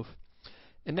blockading move.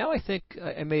 And now I think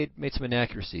I made some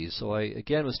inaccuracies. So I,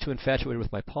 again, was too infatuated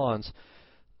with my pawns.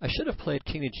 I should have played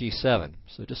king to g7.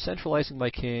 So just centralizing my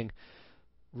king,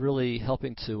 really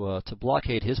helping to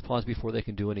blockade his pawns before they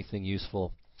can do anything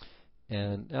useful.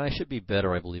 And I should be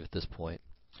better, I believe, at this point.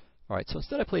 All right, so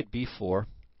instead I played b4.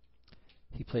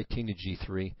 He played king to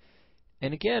g3.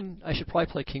 And again, I should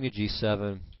probably play king to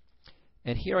g7.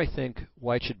 And here I think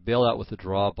white should bail out with a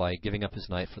draw by giving up his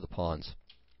knight for the pawns.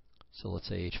 So let's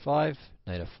say h5,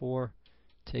 knight f4,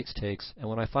 takes, takes. And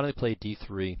when I finally play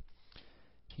d3,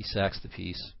 he sacks the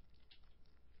piece.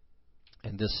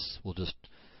 And this will just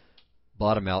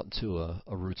bottom out into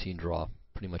a routine draw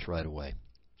pretty much right away.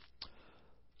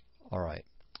 All right.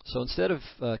 So instead of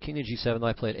king to g7,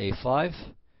 I played a5.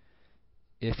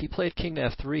 If he played king to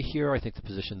f3 here, I think the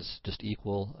position's just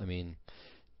equal. I mean,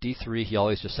 d3, he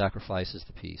always just sacrifices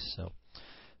the piece. So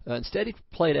instead, he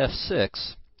played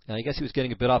f6. And I guess he was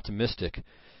getting a bit optimistic.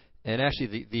 And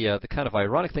actually, the kind of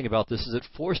ironic thing about this is it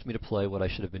forced me to play what I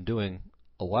should have been doing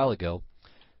a while ago,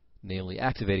 namely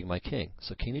activating my king.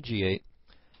 So king to g8,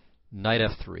 knight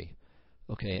f3.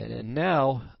 Okay, and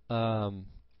now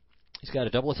he's got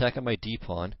a double attack on my d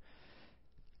pawn,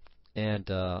 and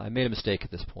I made a mistake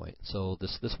at this point. So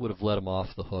this would have let him off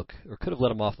the hook, or could have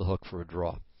let him off the hook for a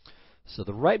draw. So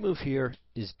the right move here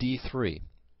is d3,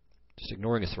 just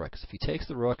ignoring his threat, because if he takes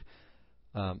the rook,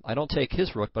 I don't take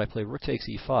his rook, but I play rook takes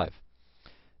e5,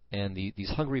 and these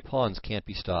hungry pawns can't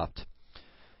be stopped.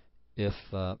 If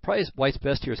probably white's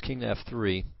best here is king to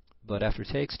f3, but after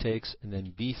takes, takes, and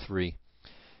then b3,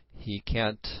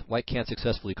 white can't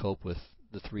successfully cope with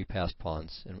the three passed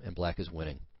pawns, and black is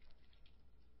winning.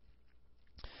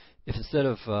 If instead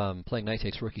of playing knight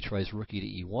takes rook, he tries rook e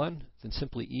to e1, then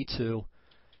simply e2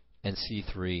 and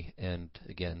c3, and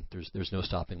again, there's no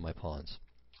stopping my pawns.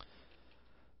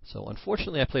 So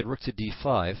unfortunately, I played rook to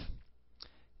d5,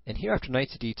 and here after knight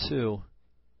to d2,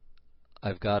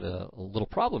 I've got a little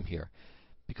problem here,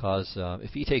 because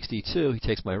if he takes d2, he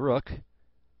takes my rook,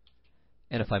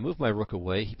 and if I move my rook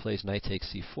away, he plays knight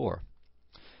takes c4.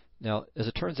 Now, as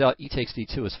it turns out, e takes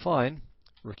d2 is fine,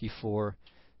 rook e4,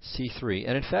 c3,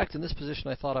 and in fact, in this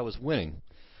position, I thought I was winning,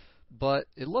 but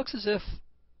it looks as if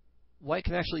white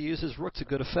can actually use his rook to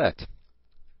good effect.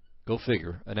 Go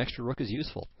figure, an extra rook is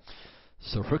useful.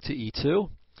 So rook to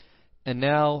e2, and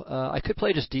now I could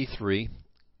play just d3,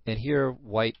 and here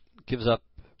white gives up,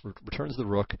 returns the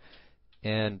rook,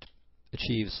 and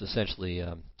achieves essentially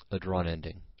a drawn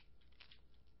ending.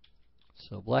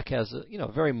 So black has a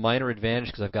very minor advantage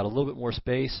because I've got a little bit more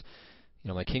space.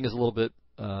 My king is a little bit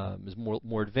is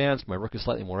more advanced. My rook is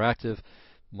slightly more active.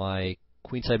 My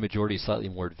queenside majority is slightly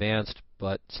more advanced,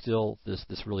 but still this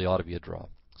really ought to be a draw.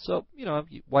 So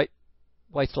white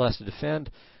still has to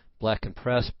defend. Black can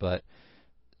press, but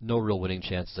no real winning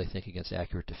chances, I think, against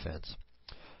accurate defense.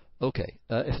 Okay,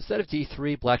 if instead of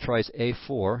d3, black tries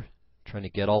a4, trying to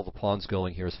get all the pawns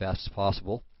going here as fast as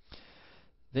possible,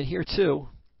 then here too,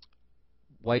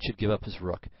 white should give up his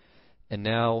rook. And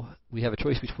now we have a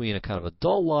choice between a kind of a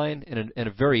dull line and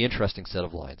a very interesting set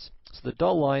of lines. So the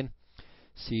dull line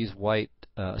sees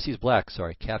black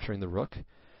capturing the rook,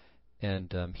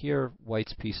 and here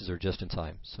white's pieces are just in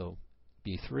time. So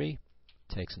b3,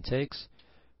 takes and takes,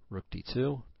 rook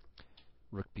d2,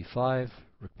 rook b5,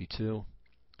 rook b2,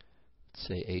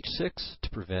 say h6 to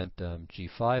prevent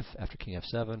g5 after king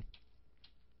f7,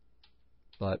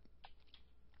 but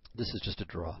this is just a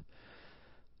draw.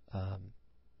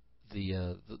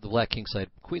 The black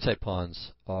queenside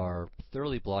pawns are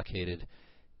thoroughly blockaded,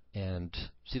 and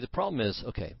see the problem is,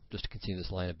 okay, just to continue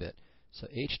this line a bit, so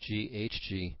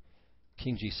hg,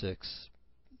 king g6,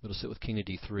 it'll sit with king to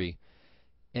d3,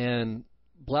 and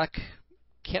black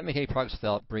can't make any progress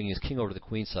without bringing his king over to the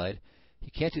queen side.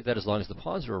 He can't do that as long as the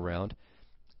pawns are around.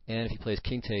 And if he plays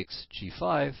king takes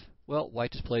g5, well,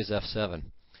 white just plays f7.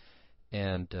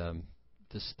 And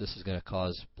this is going to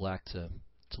cause black to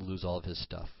lose all of his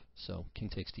stuff. So king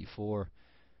takes d4.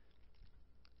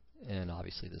 And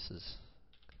obviously this is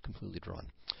completely drawn.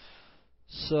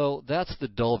 So that's the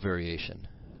dull variation.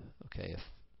 Okay, if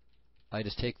I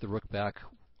just take the rook back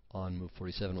on move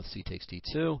 47 with c takes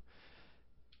d2,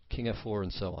 king f4,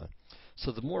 and so on.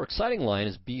 So the more exciting line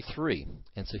is b3,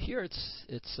 and so here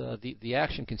the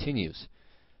action continues.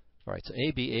 All right, so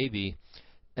a b,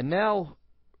 and now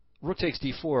rook takes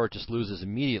d4 just loses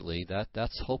immediately.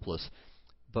 That's hopeless.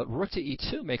 But rook to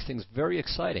e2 makes things very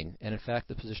exciting, and in fact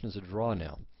the position is a draw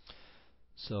now.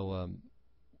 So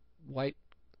white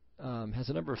has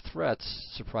a number of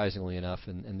threats, surprisingly enough,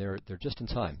 and they're just in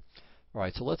time. All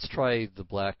right, so let's try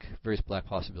the various black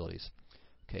possibilities.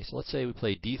 Okay, so let's say we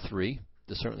play d3.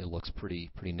 This certainly looks pretty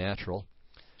natural.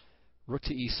 Rook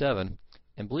to e7,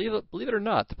 and believe it or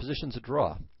not, the position's a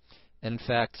draw. And in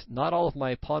fact, not all of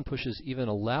my pawn pushes even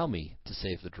allow me to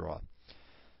save the draw.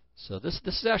 So this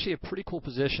is actually a pretty cool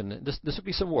position. This would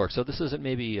be some work. So this isn't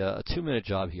maybe a 2-minute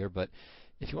job here, but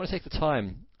if you want to take the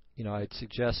time, I'd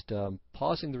suggest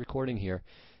pausing the recording here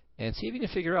and see if you can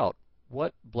figure out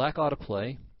what black ought to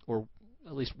play, or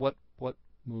at least what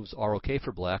moves are okay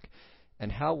for black,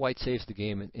 and how white saves the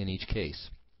game in each case.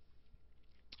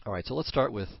 All right, so let's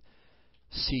start with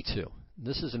c2.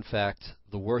 This is, in fact,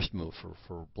 the worst move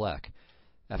for black.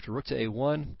 After rook to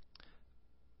a1,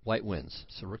 white wins.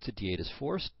 So rook to d8 is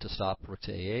forced to stop rook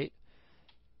to a8.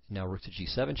 Now rook to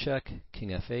g7 check, king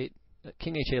f8.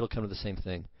 King h8 will come to the same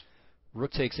thing.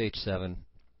 Rook takes h7,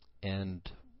 and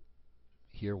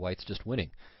here white's just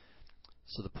winning.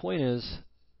 So the point is,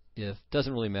 it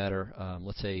doesn't really matter.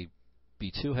 Let's say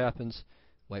b2 happens.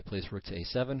 White plays rook to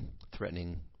a7,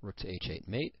 threatening rook to h8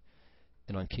 mate.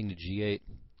 And on king to g8,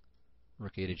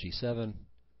 rook a to g7,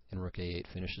 and rook a8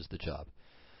 finishes the job.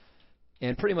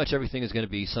 And pretty much everything is going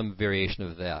to be some variation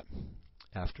of that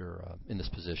after in this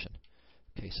position.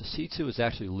 Okay, so c2 is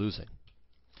actually losing.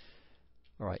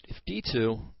 All right, if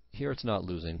d2, here it's not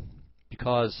losing,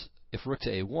 because if rook to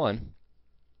a1,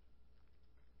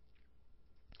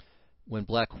 when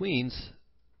black queens,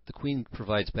 the queen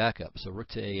provides backup. So rook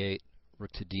to a8,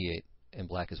 rook to d8, and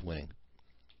black is winning.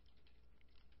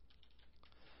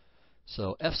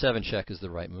 So f7 check is the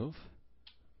right move,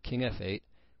 king f8,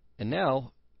 and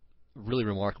now, really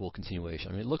remarkable continuation.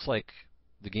 I mean, it looks like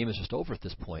the game is just over at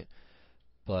this point,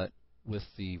 but with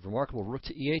the remarkable rook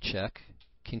to e8 check,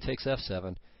 king takes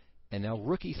f7, and now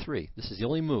rook e3. This is the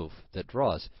only move that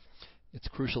draws. It's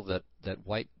crucial that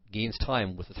white gains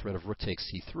time with the threat of rook takes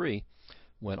c3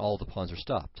 when all the pawns are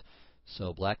stopped.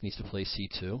 So black needs to play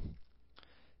c2,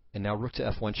 and now rook to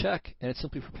f1 check, and it's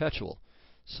simply perpetual.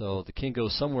 So the king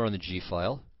goes somewhere on the g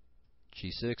file,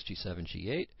 g6, g7,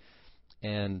 g8,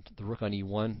 and the rook on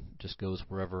e1 just goes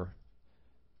wherever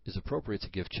is appropriate to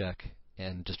give check,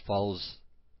 and just follows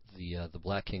the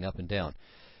black king up and down.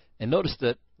 And notice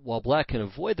that while black can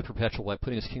avoid the perpetual by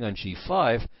putting his king on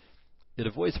g5, it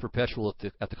avoids the perpetual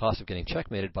at the cost of getting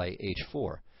checkmated by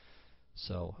h4.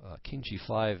 So king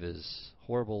g5 is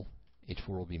horrible, h4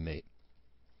 will be mate.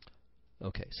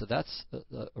 Okay, so that's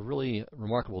a really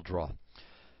remarkable draw.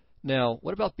 Now,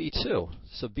 what about b2?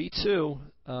 So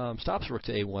b2 stops rook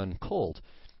to a1 cold.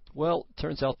 Well, it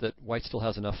turns out that white still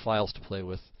has enough files to play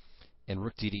with, and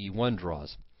rook d to e1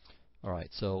 draws. All right,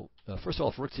 so first of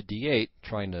all, if rook to d8,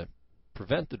 trying to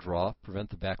prevent the draw, prevent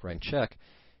the back rank check,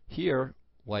 here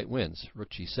white wins. Rook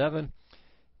g7,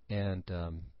 and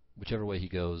whichever way he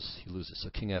goes, he loses.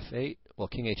 So king f8, well,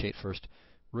 king h8 first,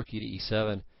 rook e to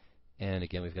e7, and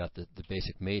again we've got the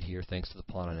basic mate here thanks to the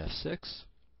pawn on f6.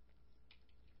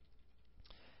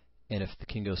 And if the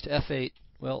king goes to f8,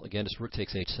 well, again, just rook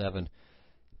takes h7,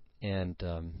 and,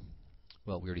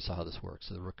 well, we already saw how this works.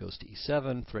 So the rook goes to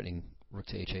e7, threatening rook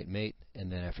to h8 mate, and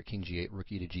then after king g8,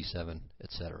 rook e to g7,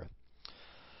 etc.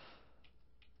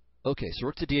 Okay, so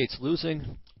rook to d8 is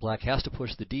losing. Black has to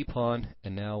push the d pawn,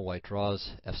 and now white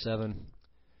draws f7.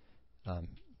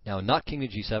 Now not king to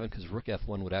g7, because rook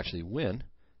f1 would actually win,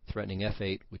 threatening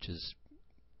f8, which is,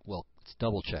 well, it's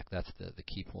double check. That's the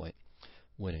key point,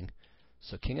 winning.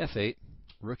 So king f8,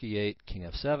 rook e8, king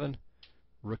f7,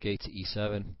 rook 8 to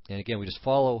e7, and again we just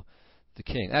follow the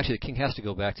king. Actually, the king has to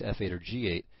go back to f8 or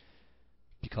g8,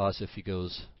 because if he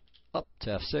goes up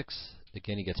to f6,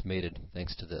 again he gets mated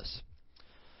thanks to this.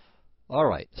 All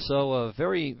right, so a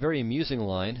very, very amusing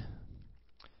line,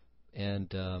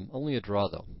 and only a draw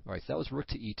though. All right, so that was rook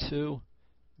to e2,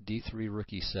 d3, rook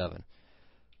e7.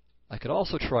 I could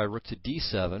also try rook to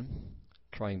d7,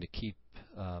 trying to keep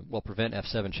prevent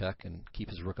f7 check and keep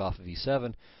his rook off of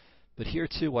e7. But here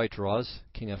too, white draws,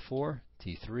 king f4,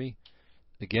 d3,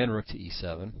 again rook to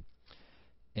e7.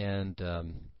 And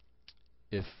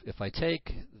if I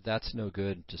take, that's no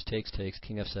good. Just takes,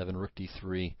 king f7, rook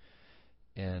d3,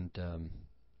 and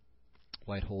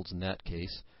white holds in that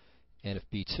case. And if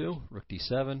b2, rook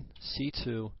d7,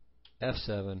 c2,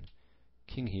 f7,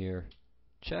 king here,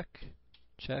 check,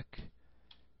 check,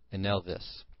 and now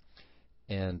this.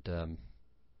 And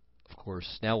of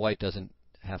course, now white doesn't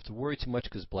have to worry too much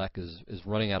because black is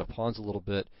running out of pawns a little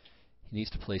bit. He needs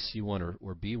to play c1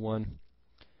 or b1.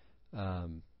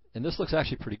 And this looks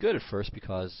actually pretty good at first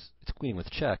because it's queen with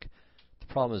check.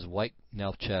 The problem is white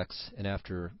now checks, and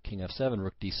after king f7,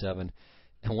 rook d7,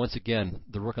 and once again,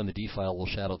 the rook on the d file will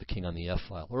shadow the king on the f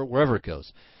file, or wherever it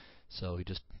goes. So he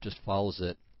just follows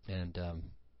it, and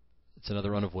it's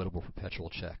another unavoidable perpetual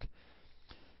check.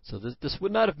 So this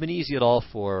would not have been easy at all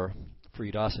for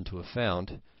Yudasin to have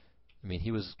found. I mean, he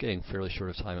was getting fairly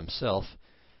short of time himself,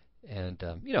 And,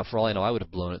 for all I know, I would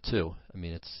have blown it too. I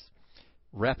mean, it's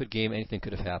rapid game, anything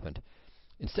could have happened.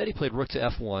 Instead, he played rook to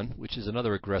f1, which is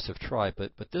another aggressive try,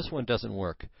 but this one doesn't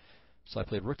work. So I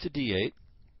played rook to d8,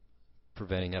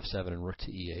 preventing f7 and rook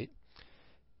to e8.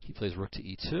 He plays rook to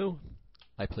e2.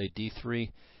 I played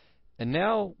d3. And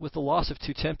now, with the loss of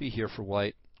 2 tempi here for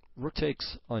white, rook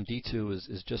takes on d2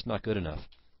 is just not good enough.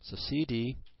 So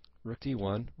cd, rook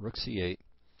d1, rook c8,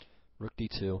 rook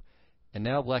d2. And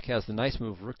now black has the nice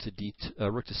move rook to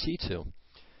c2,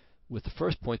 with the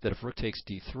first point that if rook takes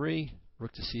d3,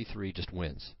 rook to c3 just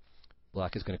wins.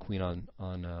 Black is going to queen on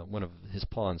one of his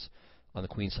pawns on the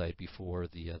queen side before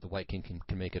the white king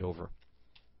can make it over.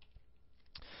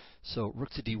 So rook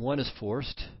to d1 is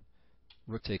forced.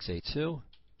 Rook takes a2,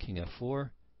 king f4,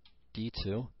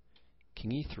 d2,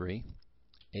 king e3,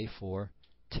 a4,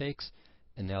 takes,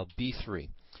 and now b3.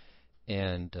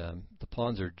 And the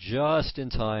pawns are just in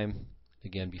time,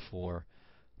 again, before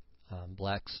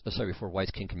before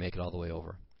white's king can make it all the way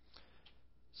over.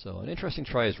 So an interesting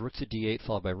try is rook to d8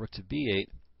 followed by rook to b8,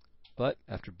 but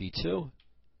after b2,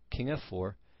 king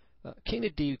f4, king to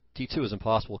d2 is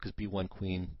impossible because b1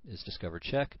 queen is discovered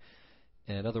check,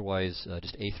 and otherwise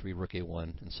just a3, rook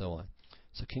a1, and so on.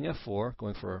 So king f4,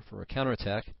 going for a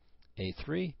counterattack,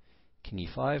 a3, king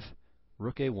e5,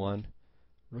 rook a1,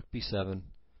 rook b7,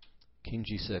 king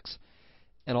g6.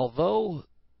 And although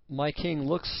my king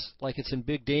looks like it's in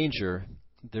big danger,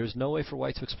 there's no way for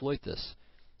white to exploit this.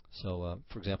 So,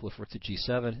 for example, if rook to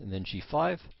g7 and then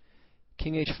g5,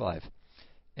 king h5.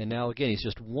 And now, again, he's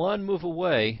just one move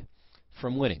away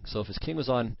from winning. So if his king was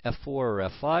on f4 or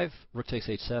f5, rook takes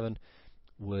h7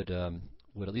 would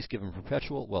at least give him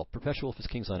perpetual. Well, perpetual if his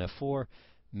king's on f4,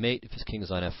 mate if his king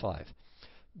is on f5.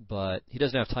 But he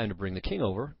doesn't have time to bring the king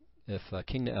over. If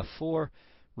king to f4,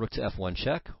 rook to f1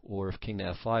 check, or if king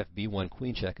to f5, b1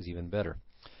 queen check is even better.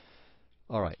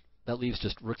 All right, that leaves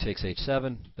just rook takes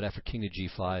h7, but after king to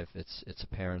g5, it's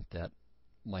apparent that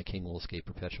my king will escape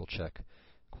perpetual check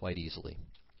quite easily.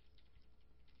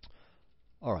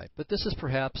 All right, but this is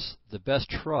perhaps the best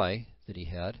try that he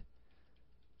had.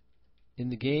 In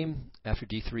the game, after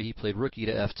d3, he played rook e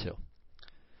to f2.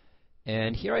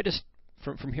 And here I just,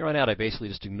 from here on out, I basically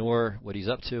just ignore what he's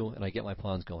up to, and I get my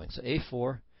pawns going. So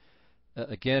a4,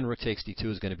 again, rook takes d2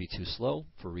 is going to be too slow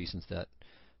for reasons that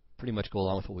pretty much go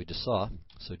along with what we just saw.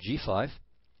 So g5,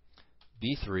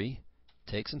 b3,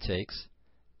 takes and takes,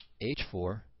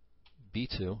 h4,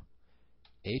 b2,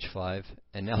 h5,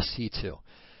 and now c2.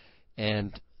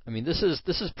 And I mean, this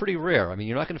is pretty rare. I mean,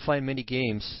 you're not going to find many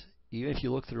games, even if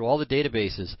you look through all the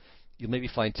databases, you'll maybe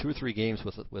find 2 or 3 games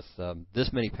with this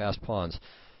many passed pawns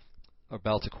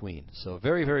about to queen. So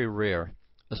very, very rare,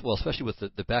 as well, especially with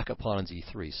the backup pawn on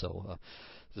e3. So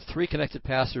the 3 connected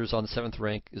passers on the 7th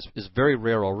rank is very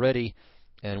rare already,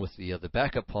 and with the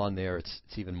backup pawn there, it's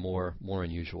even more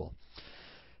unusual.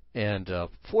 And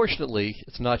fortunately,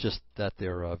 it's not just that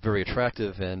they're very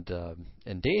attractive and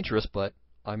dangerous, but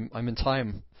I'm in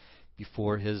time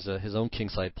before his own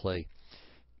kingside play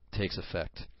takes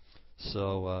effect.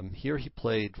 So here he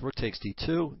played rook takes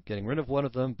d2, getting rid of one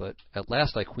of them, but at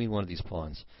last I queen one of these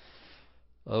pawns.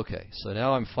 Okay, so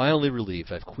now I'm finally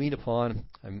relieved. I've queened a pawn.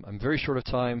 I'm very short of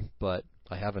time, but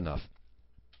I have enough.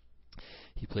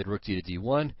 He played rook d to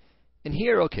d1, and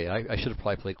here, okay, I should have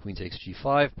probably played queen takes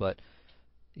g5, but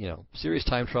serious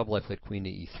time trouble. I played queen to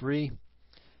e3,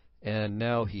 and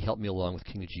now he helped me along with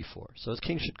king to g4. So his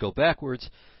king should go backwards.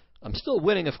 I'm still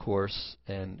winning, of course,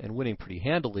 and winning pretty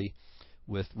handily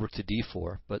with rook to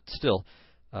d4, but still,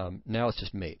 now it's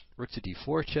just mate. Rook to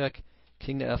d4 check,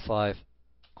 king to f5,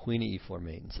 queen to e4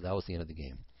 mate. And so that was the end of the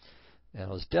game. And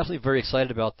I was definitely very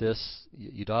excited about this.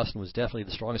 Yudasin was definitely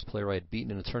the strongest player I had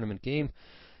beaten in a tournament game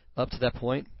up to that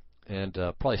point, and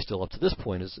probably still up to this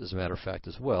point, as a matter of fact,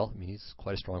 as well. I mean, he's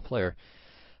quite a strong player.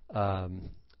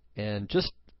 And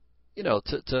just,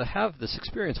 to have this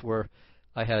experience where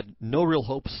I had no real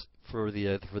hopes for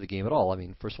the game at all. I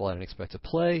mean, first of all, I didn't expect to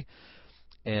play,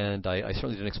 and I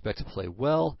certainly didn't expect to play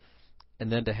well.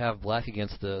 And then to have black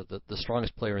against the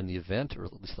strongest player in the event, or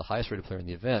at least the highest rated player in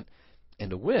the event, and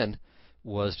to win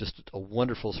was just a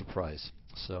wonderful surprise.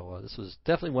 So this was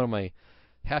definitely one of my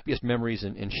happiest memories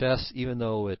in chess, even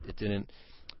though it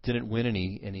didn't win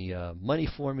any money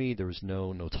for me. There was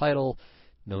no title,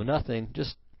 no nothing.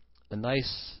 Just a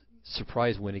nice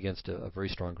surprise win against a very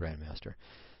strong grandmaster.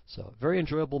 So very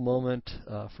enjoyable moment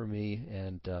for me,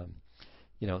 and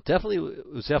it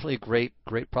was definitely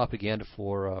great propaganda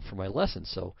for my lesson.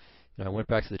 So I went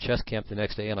back to the chess camp the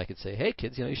next day, and I could say, hey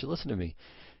kids, you should listen to me.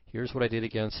 Here's what I did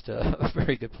against a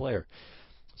very good player.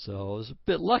 So I was a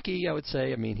bit lucky, I would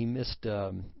say. I mean, he missed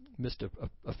a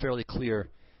fairly clear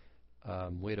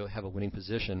way to have a winning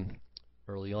position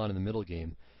early on in the middle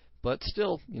game. But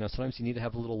still, sometimes you need to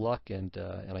have a little luck, and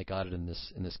I got it in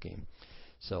this game.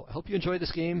 So I hope you enjoyed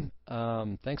this game.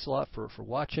 Thanks a lot for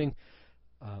watching.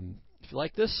 If you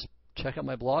like this, check out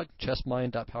my blog,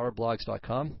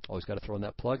 chessmind.powerblogs.com. Always got to throw in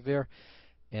that plug there.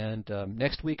 And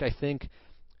next week, I think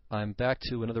I'm back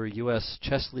to another U.S.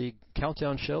 Chess League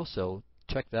countdown show, so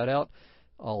check that out.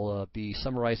 I'll be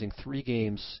summarizing 3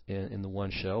 games in the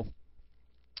one show.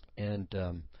 And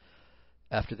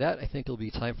after that, I think it'll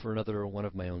be time for another one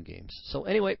of my own games. So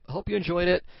anyway, I hope you enjoyed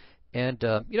it. And,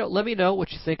 let me know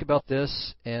what you think about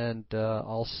this. And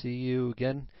I'll see you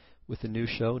again with a new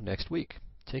show next week.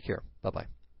 Take care.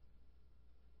 Bye-bye.